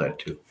steelhead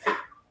too.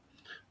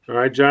 All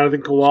right,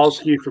 Jonathan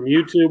Kowalski from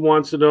YouTube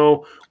wants to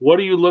know, what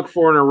do you look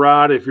for in a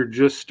rod if you're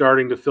just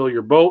starting to fill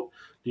your boat?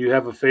 Do you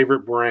have a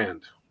favorite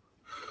brand?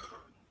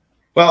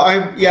 Well,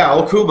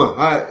 Okuma.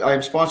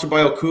 I'm sponsored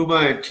by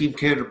Okuma and Team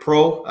Canada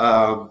Pro.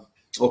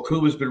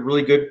 Okuma's been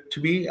really good to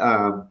me.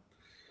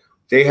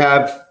 They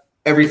have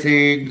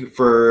everything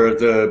for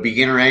the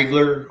beginner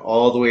angler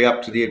all the way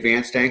up to the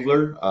advanced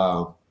angler.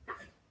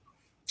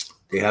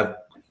 They have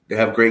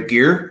great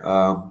gear.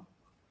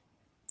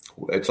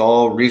 It's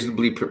all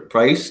reasonably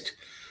priced.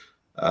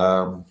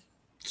 I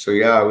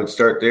would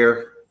start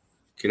there.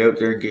 Get out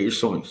there and get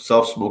yourself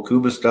some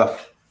Okuma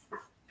stuff.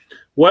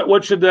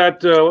 What should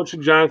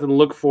Jonathan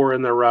look for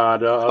in the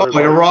rod? In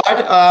a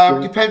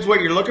rod, depends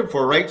what you're looking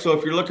for, right? So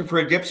if you're looking for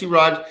a Dipsy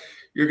rod,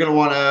 you're going to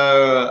want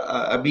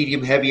a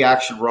medium heavy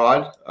action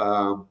rod,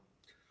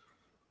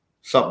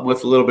 something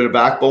with a little bit of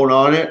backbone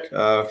on it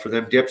for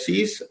them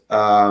Dipsies.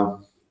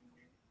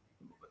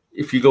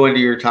 If you go into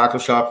your tackle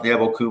shop and they have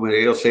Okuma,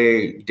 it'll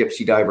say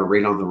Dipsy Diver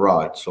right on the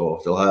rod.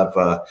 So they'll have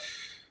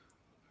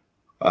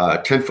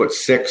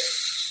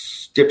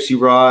 10'6" Dipsy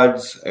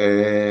rods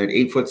and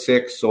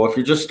 8'6". So if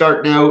you're just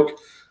starting out,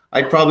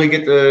 I'd probably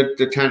get the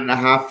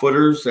 10.5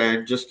 footers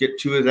and just get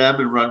 2 of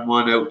them and run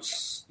one out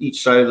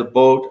each side of the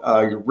boat.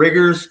 Your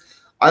riggers,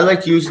 I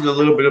like using a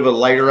little bit of a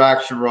lighter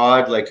action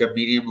rod, like a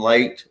medium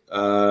light,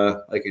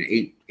 like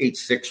an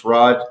 8'6"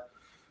 rod,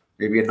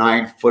 maybe a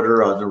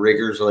 9-footer on the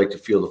riggers. I like to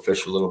feel the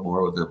fish a little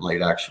more with them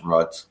light action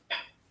rods.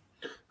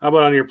 How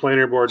about on your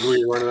planer boards? Where are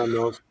you running on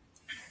those?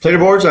 Planer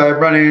boards, I'm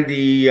running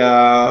the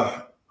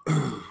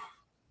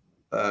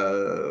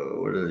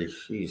what are these?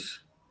 Jeez,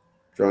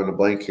 drawing a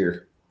blank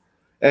here.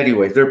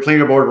 Anyway, they're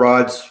planer board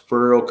rods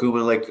for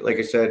Okuma. Like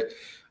I said,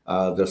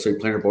 they'll say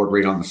planer board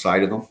right on the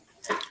side of them.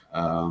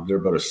 They're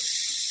about a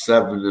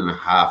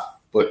 7.5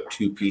 foot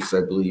 2-piece,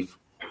 I believe.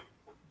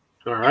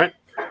 All right.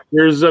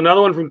 Here's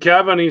another one from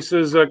Kevin. He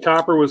says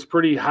copper was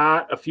pretty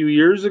hot a few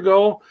years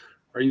ago.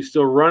 Are you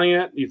still running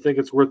it? Do you think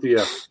it's worth the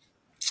effort?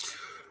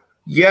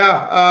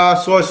 Yeah.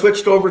 So I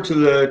switched over to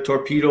the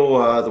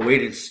torpedo, the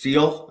weighted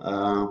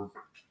steel.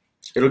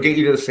 It'll get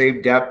you to the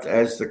same depth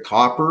as the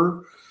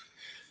copper.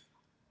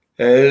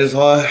 As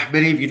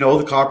many of you know,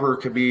 the copper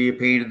can be a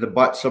pain in the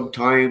butt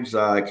sometimes.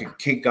 It can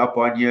kink up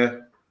on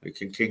you. It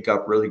can kink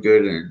up really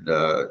good, and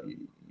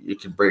you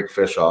can break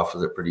fish off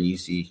with it pretty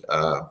easy.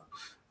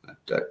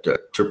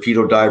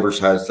 Torpedo Divers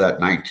has that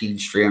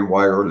 19-strand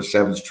wire or the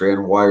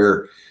 7-strand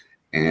wire,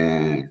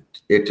 and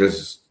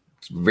it's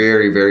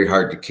very, very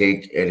hard to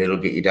kink, and it'll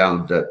get you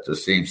down to the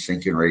same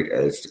sinking rate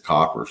as the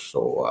copper.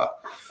 So,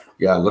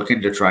 look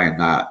into trying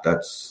that.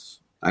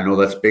 I know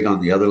that's big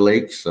on the other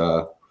lakes.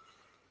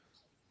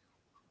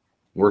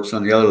 Works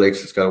on the other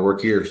lakes. It's got to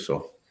work here.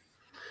 So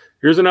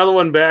here's another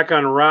one back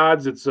on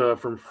rods. It's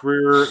from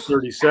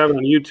Freer37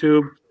 on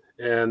YouTube.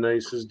 And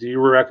he says, do you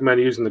recommend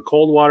using the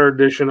cold water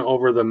edition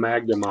over the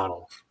Magda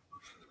model?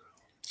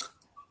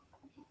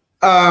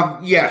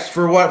 Yes.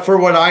 For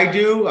what I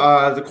do,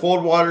 the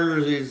cold water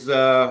is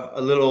a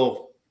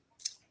little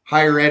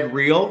higher end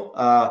reel.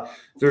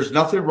 There's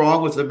nothing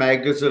wrong with the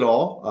Magdas at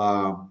all.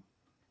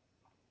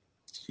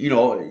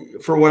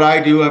 For what I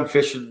do, I'm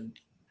fishing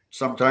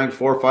sometimes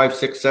 4, 5,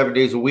 6, 7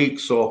 days a week.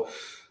 So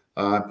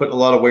I'm putting a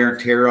lot of wear and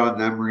tear on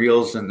them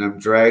reels and them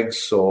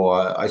drags. So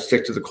I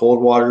stick to the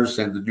cold waters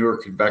and the newer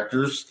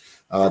convectors.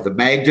 The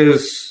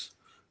Magdas,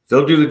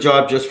 they'll do the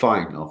job just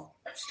fine. Though.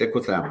 Stick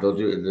with them.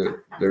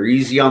 They're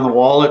easy on the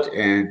wallet,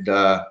 and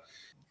they'll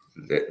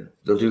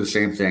do the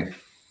same thing.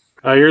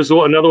 Here's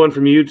another one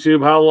from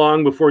YouTube. How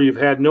long before you've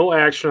had no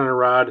action on a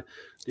rod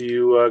do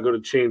you go to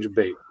change a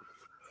bait?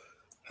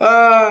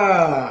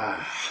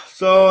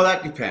 So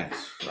that depends.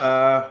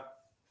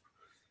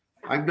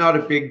 I'm not a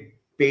big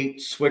bait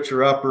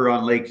switcher upper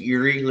on Lake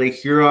Erie. Lake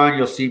Huron,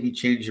 you'll see me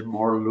changing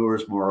more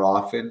lures more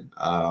often.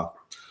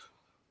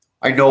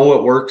 I know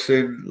it works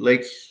in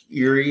Lake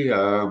Erie.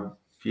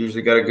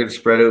 Usually got a good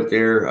spread out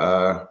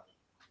there.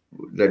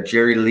 That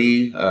Jerry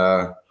Lee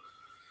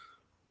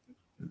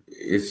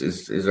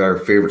is our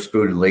favorite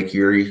spoon in Lake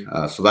Erie.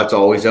 So that's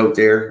always out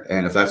there.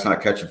 And if that's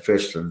not catching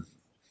fish, then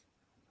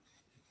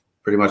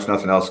pretty much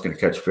nothing else is going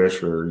to catch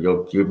fish. Or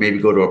you'll maybe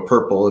go to a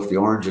purple if the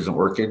orange isn't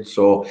working.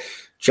 So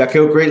check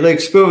out Great Lake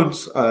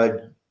Spoons,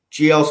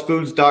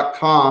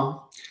 glspoons.com.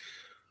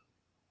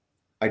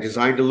 I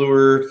designed a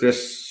lure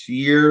this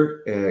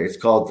year. It's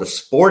called the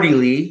Sporty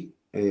Lee,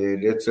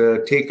 and it's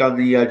a take on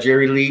the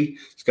Jerry Lee.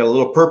 It's got a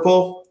little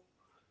purple,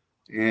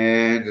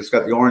 and it's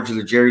got the orange of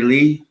the Jerry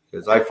Lee.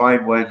 Because I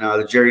find when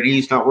the Jerry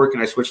Lee's not working,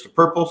 I switch to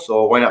purple.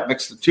 So why not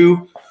mix the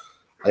two?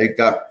 I think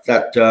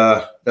that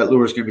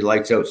lure is going to be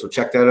lights out. So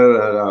check that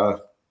out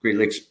at Great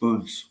Lake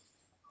Spoons.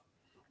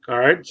 All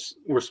right,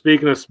 we're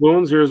speaking of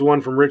spoons. Here's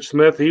one from Rich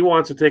Smith. He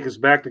wants to take us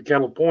back to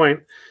Kettle Point.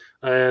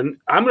 And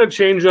I'm going to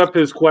change up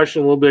his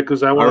question a little bit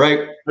because I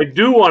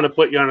do want to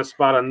put you on a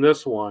spot on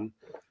this one.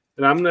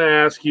 And I'm going to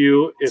ask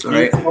you if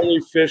you only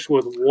fish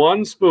with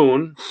one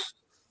spoon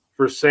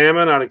for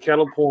salmon out of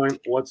Kettle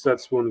Point, what's that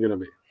spoon going to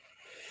be?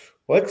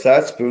 What's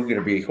that spoon going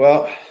to be?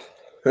 Well,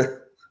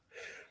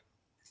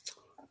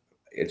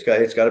 it's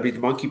got to be the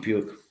monkey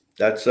puke.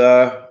 That's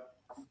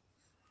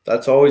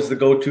always the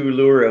go-to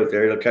lure out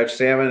there. It'll catch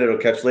salmon, it'll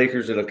catch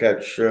Lakers, it'll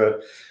catch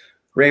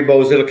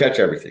rainbows, it'll catch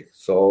everything.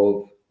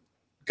 So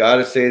got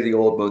to say the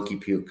old monkey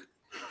puke.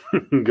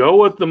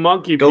 Go with the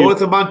monkey puke. Go with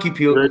the monkey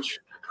puke. Rich.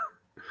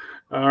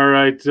 All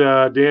right,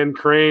 Dan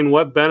Crane,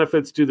 what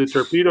benefits do the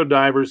torpedo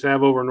divers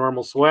have over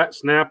normal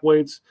snap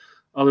weights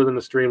other than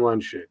the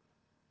streamlined shape?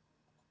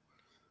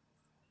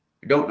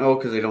 I don't know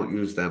because I don't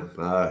use them.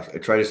 I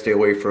try to stay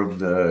away from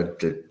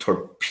the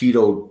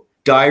torpedo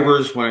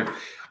divers.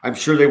 I'm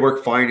sure they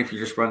work fine if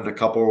you're just running a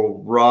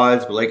couple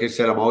rods. But like I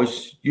said, I'm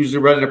always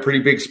usually running a pretty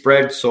big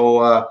spread. So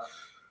I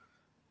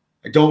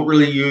don't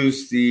really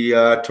use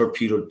the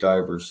torpedo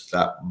divers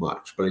that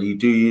much. But you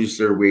do use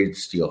their weighted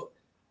steel.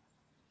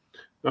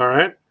 All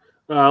right.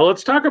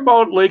 Let's talk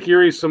about Lake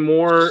Erie some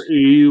more.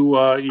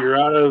 You're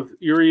out of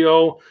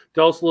Erio.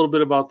 Tell us a little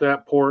bit about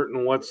that port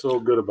and what's so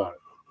good about it.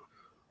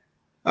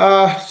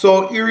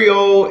 So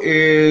Erio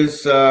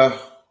is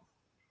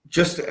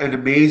just an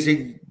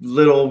amazing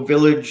little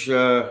village.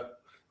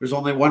 There's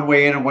only one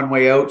way in and one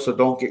way out, so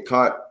don't get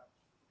caught.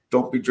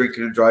 Don't be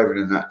drinking and driving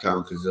in that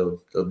town because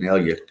they'll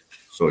nail you.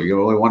 So you're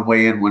only one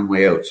way in, one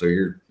way out. So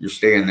you're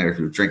staying there if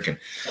you're drinking.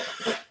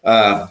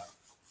 So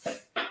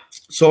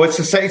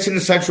it's an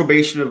essential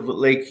basin of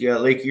Lake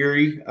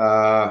Erie.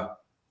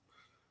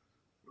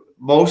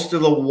 Most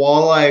of the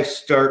walleye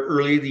start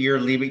early in the year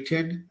in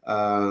Leamington.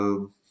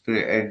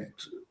 And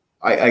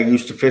I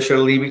used to fish out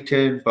of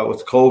Leamington, but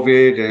with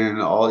COVID and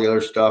all the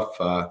other stuff,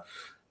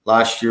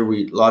 last year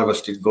a lot of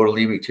us didn't go to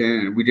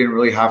Leamington, and we didn't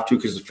really have to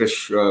because the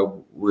fish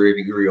were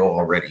in Erio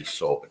already.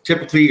 So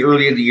typically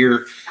early in the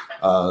year,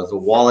 the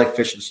walleye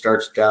fishing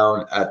starts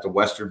down at the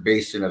Western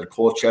Basin at a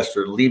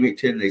Colchester and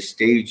Leamington. They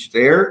stage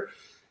there,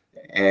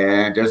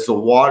 and as the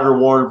water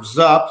warms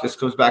up, this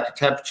comes back to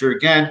temperature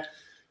again.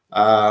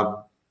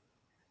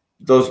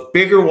 Those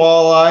bigger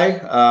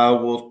walleye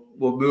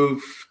will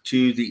move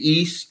to the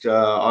east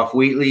off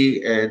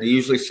Wheatley, and they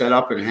usually set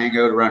up and hang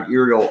out around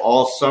Erio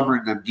all summer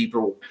in them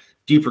deeper,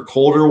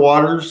 colder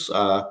waters.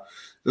 The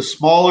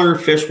smaller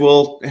fish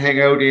will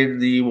hang out in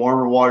the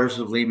warmer waters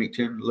of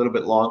Leamington a little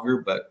bit longer,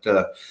 but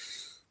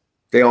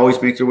they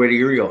always make their way to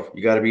Erio.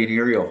 You got to be in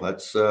Erio.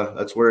 That's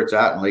where it's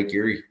at in Lake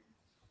Erie.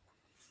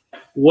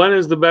 When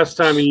is the best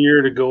time of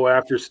year to go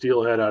after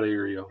steelhead out of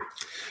Erio?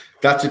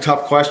 That's a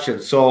tough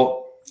question.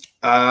 So,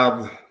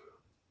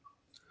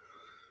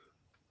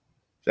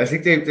 I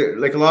think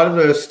like a lot of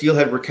the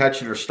steelhead we're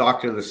catching are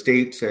stocked in the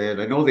States, and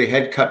I know they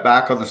had cut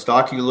back on the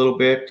stocking a little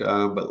bit,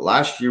 but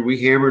last year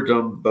we hammered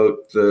them about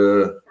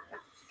trying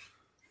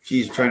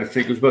to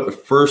think, it was about the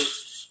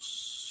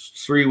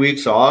first 3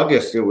 weeks of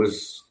August. It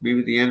was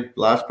maybe the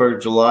last part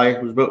of July.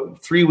 It was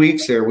about 3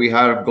 weeks there. We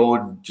had them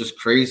going just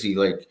crazy.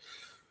 Like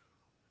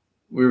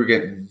we were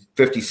getting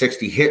 50,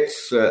 60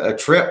 hits a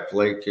trip.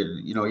 Like,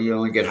 you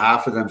only get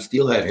half of them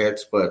steelhead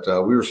hits, but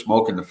we were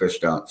smoking the fish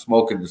down,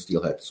 smoking the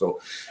steelhead.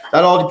 So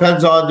that all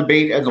depends on the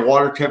bait and the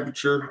water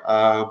temperature.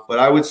 But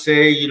I would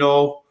say,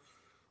 you're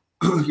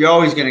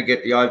always going to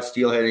get the odd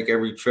steelhead. Like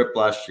every trip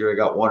last year, I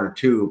got one or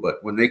two,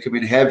 but when they come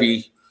in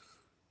heavy,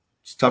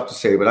 it's tough to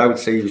say, but I would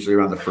say usually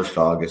around the 1st of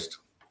August.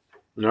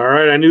 All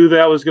right. I knew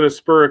that was going to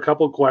spur a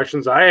couple of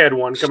questions. I had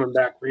one coming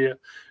back for you,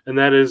 and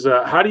that is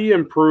how do you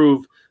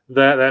improve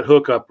that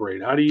hookup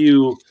rate? How do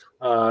you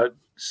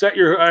set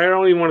your, I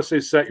don't even want to say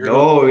set your hook.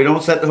 No, you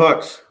don't set the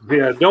hooks.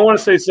 Yeah, don't want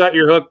to say set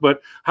your hook,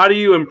 but how do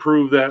you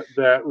improve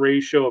that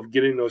ratio of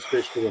getting those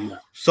fish to the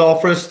net? So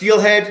for a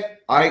steelhead,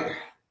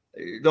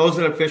 those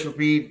that have fished with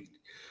me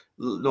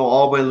know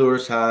all my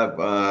lures have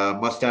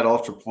Mustad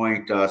Ultra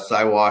Point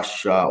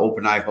Siwash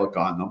open eye hook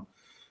on them,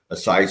 a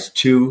size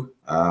 2.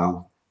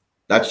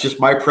 That's just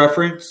my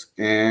preference,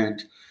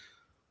 and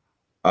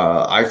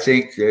I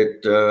think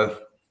that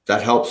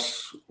that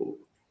helps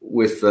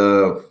with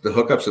the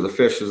hookups of the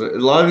fish is a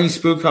lot of these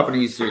spoon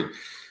companies,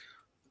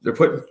 they're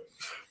putting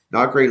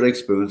not Great Lake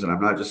spoons, and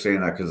I'm not just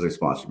saying that because they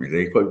sponsor me.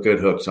 They put good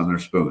hooks on their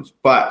spoons.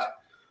 But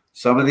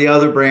some of the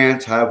other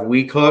brands have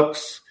weak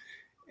hooks,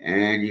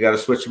 and you got to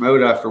switch them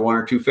out after one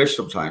or two fish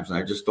sometimes. And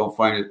I just don't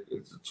find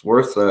it's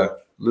worth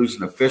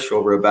losing a fish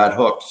over a bad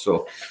hook.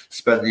 So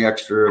spend the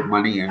extra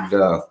money and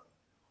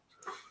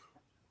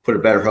put a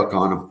better hook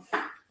on them.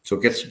 So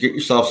get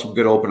yourself some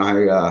good open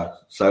eye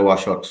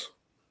Siwash hooks.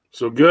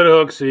 So good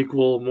hooks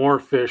equal more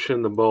fish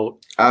in the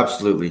boat.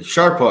 Absolutely.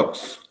 Sharp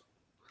hooks.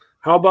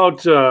 How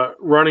about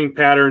running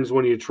patterns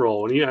when you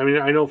troll?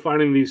 I know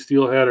finding these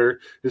steelhead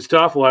is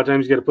tough. A lot of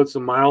times you got to put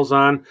some miles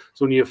on.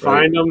 So when you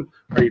find them,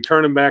 are you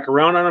turning back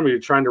around on them? Are you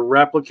trying to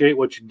replicate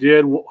what you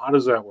did? How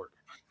does that work?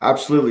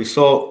 Absolutely.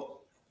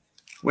 So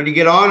when you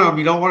get on them,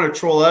 you don't want to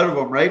troll out of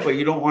them, right? But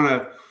you don't want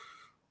to.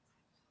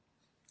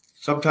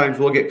 Sometimes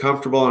we'll get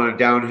comfortable on a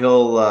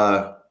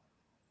downhill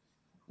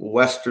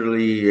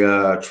westerly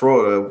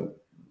troll.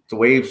 The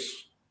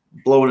waves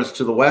blowing us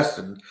to the west,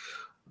 and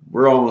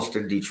we're almost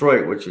in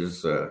Detroit, which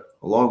is a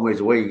long ways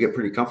away. You get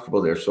pretty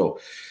comfortable there. So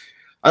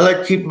I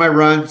like keeping my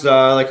runs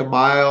like a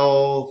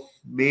mile,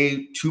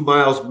 maybe 2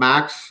 miles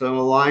max on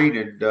a line,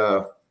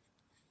 and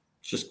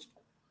just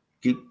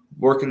keep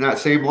working that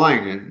same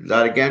line. And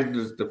that, again,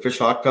 the fish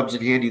hawk comes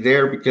in handy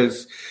there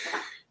because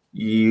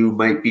you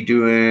might be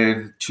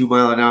doing 2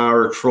 mile an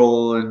hour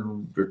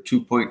trolling or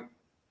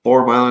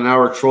 2.4 mile an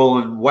hour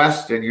trolling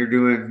west, and you're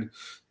doing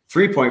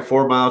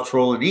 3.4 mile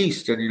trolling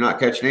east, and you're not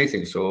catching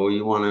anything. So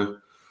you want to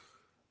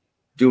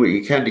do what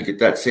you can to get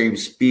that same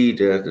speed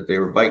that they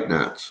were biting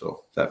at.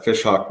 So that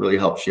fish hawk really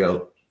helps you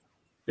out.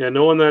 Yeah,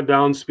 knowing that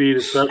down speed,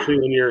 especially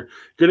when you're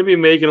going to be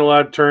making a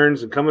lot of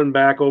turns and coming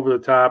back over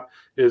the top,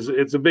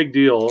 it's a big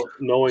deal.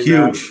 Knowing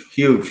huge.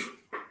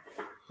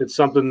 It's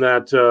something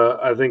that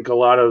I think a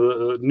lot of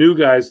the new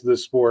guys to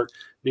this sport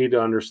need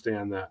to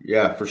understand that.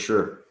 Yeah, for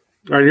sure.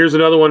 All right, here's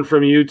another one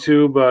from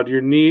YouTube.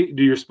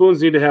 Do your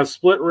spoons need to have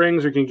split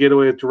rings, or can you get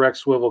away with direct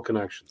swivel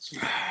connections?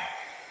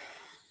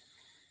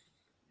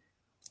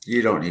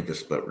 You don't need the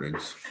split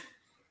rings.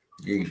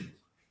 You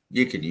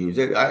can use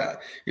it. I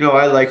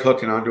like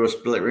hooking onto a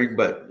split ring,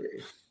 but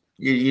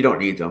you don't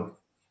need them.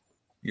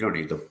 You don't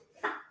need them.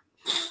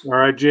 All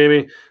right,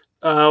 Jamie.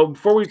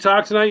 Before we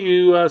talk tonight,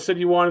 you said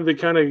you wanted to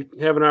kind of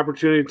have an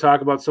opportunity to talk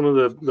about some of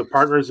the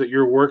partners that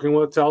you're working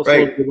with. Tell us a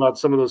little bit about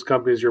some of those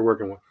companies you're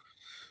working with.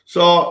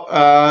 So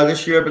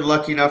this year I've been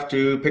lucky enough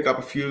to pick up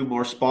a few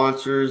more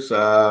sponsors.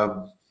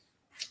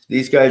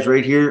 These guys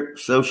right here,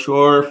 South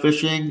Shore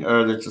Fishing,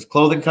 or this is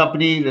clothing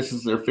company. This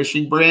is their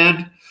fishing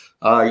brand.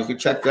 You can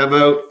check them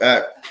out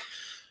at,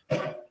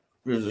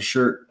 here's a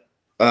shirt,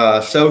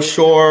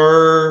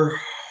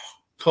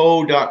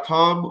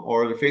 SouthShoreCo.com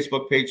or the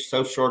Facebook page,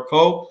 South Shore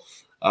Co.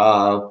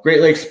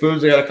 Great Lake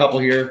spoons, I got a couple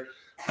here.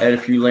 I had a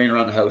few laying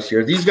around the house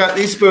here. These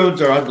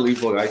spoons are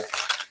unbelievable, guys.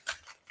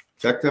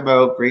 Check them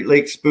out, Great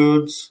Lake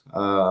spoons.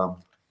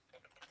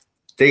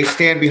 They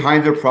stand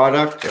behind their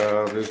product.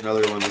 There's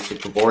another one that's a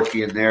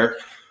Kevorkian in there.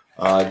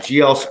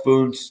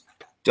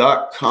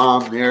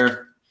 glspoons.com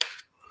there.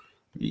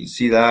 You can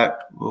see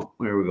that. Oh,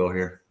 there we go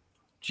here.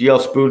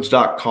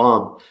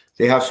 glspoons.com.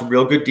 They have some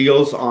real good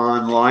deals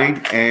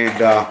online, and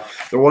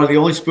they're one of the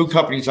only spoon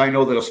companies I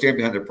know that'll stand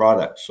behind their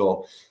product.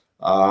 So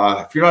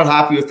if you're not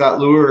happy with that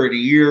lure in a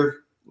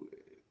year,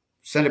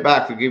 send it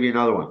back. They'll give you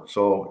another one.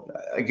 So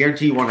I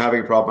guarantee you won't have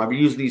any problem. I've been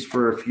using these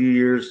for a few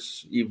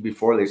years, even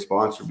before they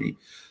sponsored me.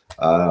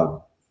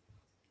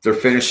 Their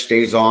finish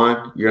stays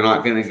on. You're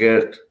not going to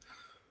get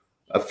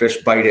a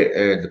fish bite it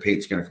and the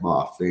paint's going to come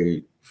off.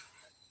 They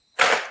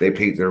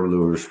paint their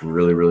lures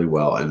really, really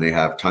well, and they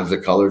have tons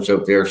of colors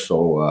out there.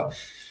 So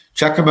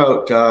check them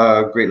out,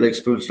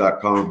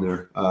 greatlakespoons.com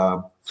there.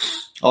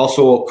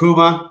 Also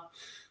Okuma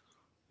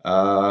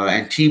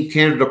and Team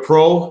Canada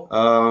Pro.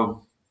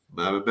 I'm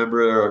a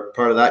member or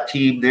part of that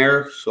team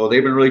there. So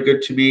they've been really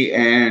good to me.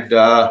 And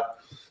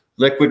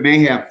Liquid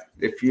Mayhem.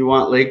 If you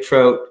want lake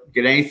trout,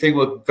 get anything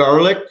with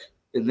garlic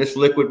in this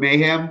Liquid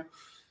Mayhem.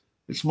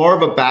 It's more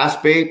of a bass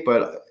bait,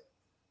 but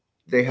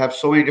they have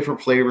so many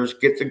different flavors.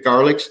 Get the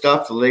garlic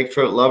stuff. The lake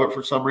trout love it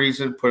for some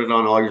reason. Put it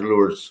on all your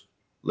lures.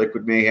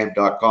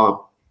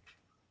 LiquidMayhem.com.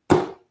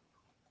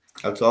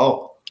 That's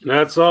all.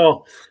 That's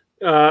all.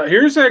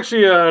 Here's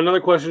actually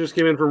another question just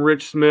came in from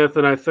Rich Smith,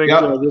 and I think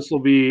this will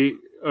be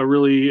a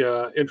really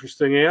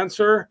interesting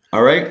answer.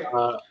 All right.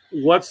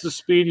 What's the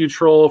speed you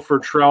troll for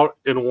trout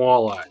and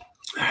walleye?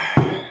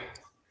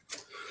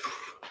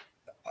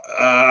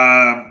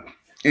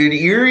 In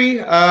Erie,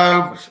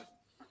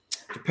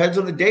 depends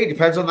on the day,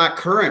 depends on that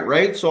current,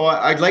 right? So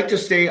I like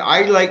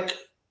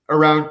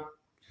around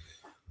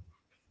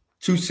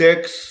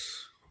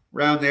 2.6,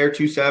 around there,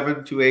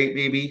 2.7, 2.8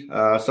 maybe.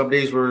 Some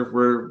days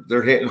where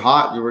they're hitting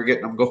hot and we're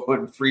getting them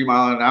going 3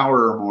 mile an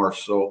hour or more.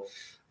 So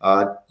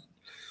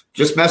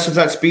just mess with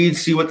that speed,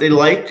 see what they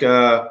like.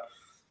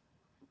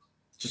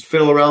 Just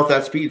fiddle around with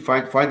that speed,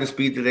 find the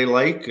speed that they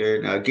like,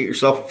 and get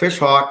yourself a fish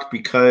hawk,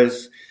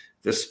 because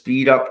the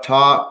speed up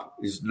top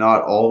is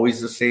not always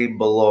the same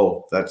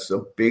below. That's a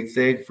big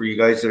thing for you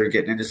guys that are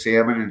getting into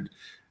salmon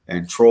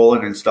and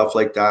trolling and stuff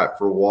like that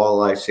for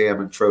walleye,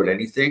 salmon, trout,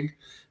 anything.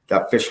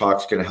 That Fish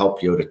Hawk's going to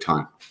help you out a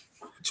ton.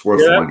 It's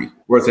worth the money,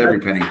 worth every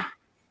penny.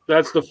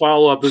 That's the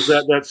follow-up. Is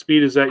that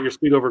speed? Is that your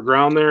speed over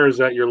ground there, or is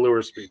that your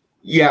lure speed?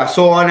 Yeah,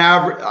 so on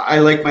average, I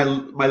like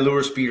my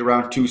lure speed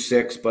around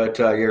 2.6, but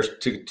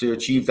to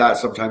achieve that,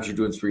 sometimes you're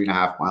doing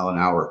 3.5 mile an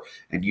hour,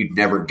 and you'd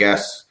never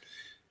guess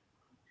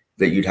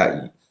that you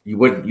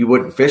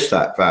wouldn't fish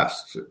that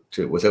fast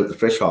without the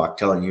Fish Hawk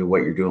telling you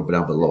what you're doing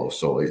down below.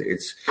 So I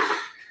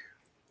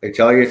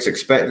tell you,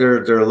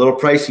 they're a little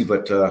pricey,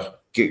 but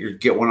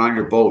get one on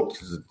your boat.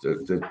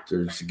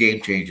 It's a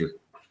game changer.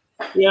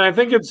 Yeah, I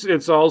think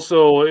it's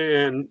also,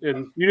 and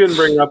you didn't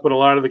bring it up, but a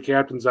lot of the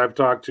captains I've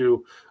talked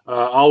to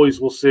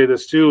always will say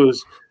this too,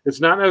 is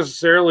it's not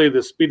necessarily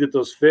the speed that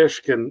those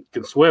fish can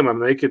swim. I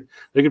mean,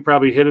 they could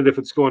probably hit it if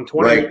it's going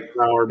 20 miles an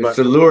hour, but it's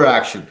the lure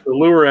action. The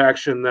lure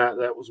action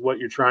that was what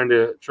you're trying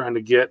to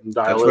get and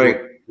dial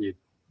in.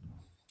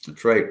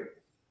 That's right.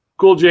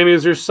 Cool, Jamie.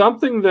 Is there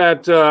something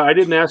that I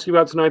didn't ask you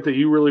about tonight that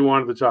you really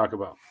wanted to talk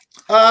about?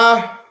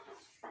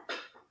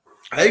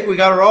 I think we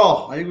got it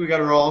all.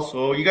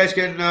 So you guys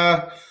can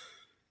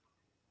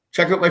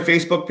check out my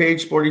Facebook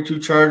page, Sporty 2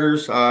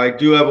 Charters. I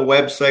do have a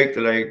website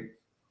that I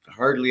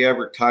hardly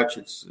ever touch.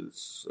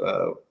 It's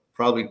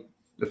probably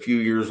a few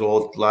years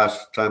old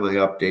last time I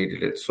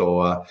updated it.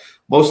 So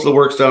most of the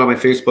work's done on my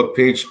Facebook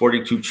page,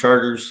 Sporty 2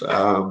 Charters.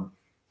 You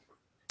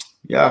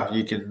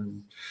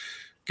can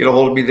get a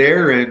hold of me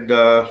there and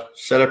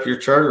set up your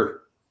charter.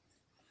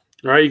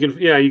 All right,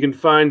 you can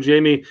find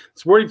Jamie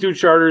Sporty 2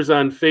 Charters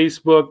on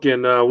Facebook,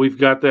 and we've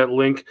got that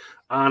link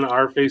on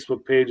our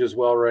Facebook page as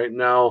well right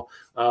now.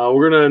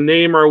 We're going to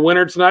name our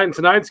winner tonight, and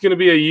tonight's going to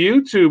be a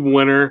YouTube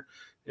winner,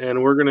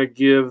 and we're going to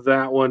give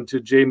that one to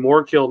Jay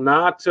Moorkill,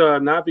 not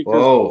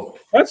because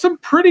that's some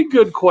pretty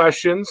good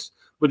questions,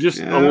 but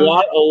just a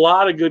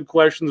lot of good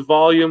questions,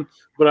 volume.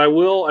 But I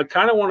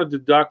kind of want to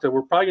deduct that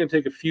we're probably going to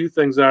take a few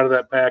things out of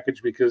that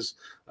package because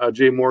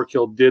Jay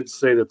Moorkill did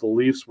say that the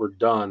Leafs were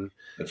done.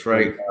 That's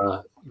right.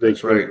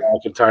 That's right.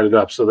 And tied it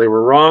up. So they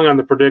were wrong on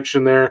the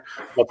prediction there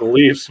about the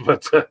Leafs,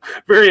 but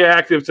very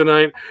active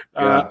tonight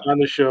on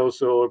the show.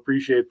 So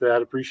appreciate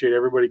that. Appreciate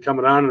everybody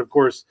coming on. And, of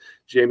course,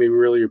 Jamie, we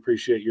really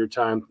appreciate your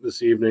time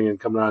this evening and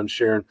coming on and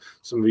sharing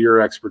some of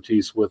your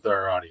expertise with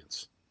our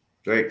audience.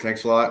 Great.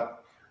 Thanks a lot.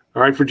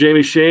 All right, for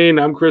Jamie Shane,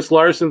 I'm Chris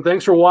Larson.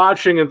 Thanks for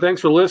watching and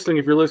thanks for listening.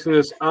 If you're listening to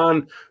this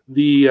on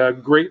the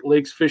Great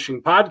Lakes Fishing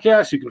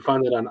Podcast, you can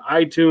find it on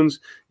iTunes,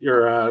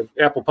 your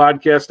Apple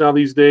Podcast now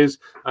these days,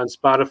 on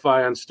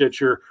Spotify, on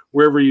Stitcher,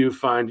 wherever you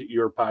find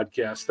your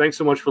podcast. Thanks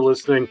so much for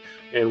listening,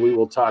 and we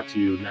will talk to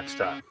you next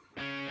time.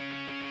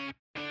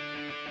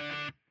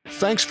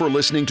 Thanks for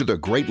listening to the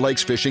Great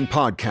Lakes Fishing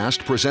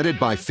Podcast presented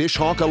by Fish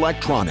Hawk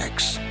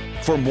Electronics.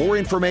 For more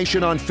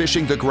information on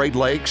fishing the Great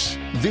Lakes,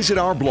 visit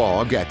our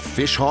blog at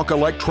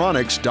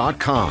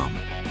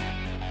fishhawkelectronics.com.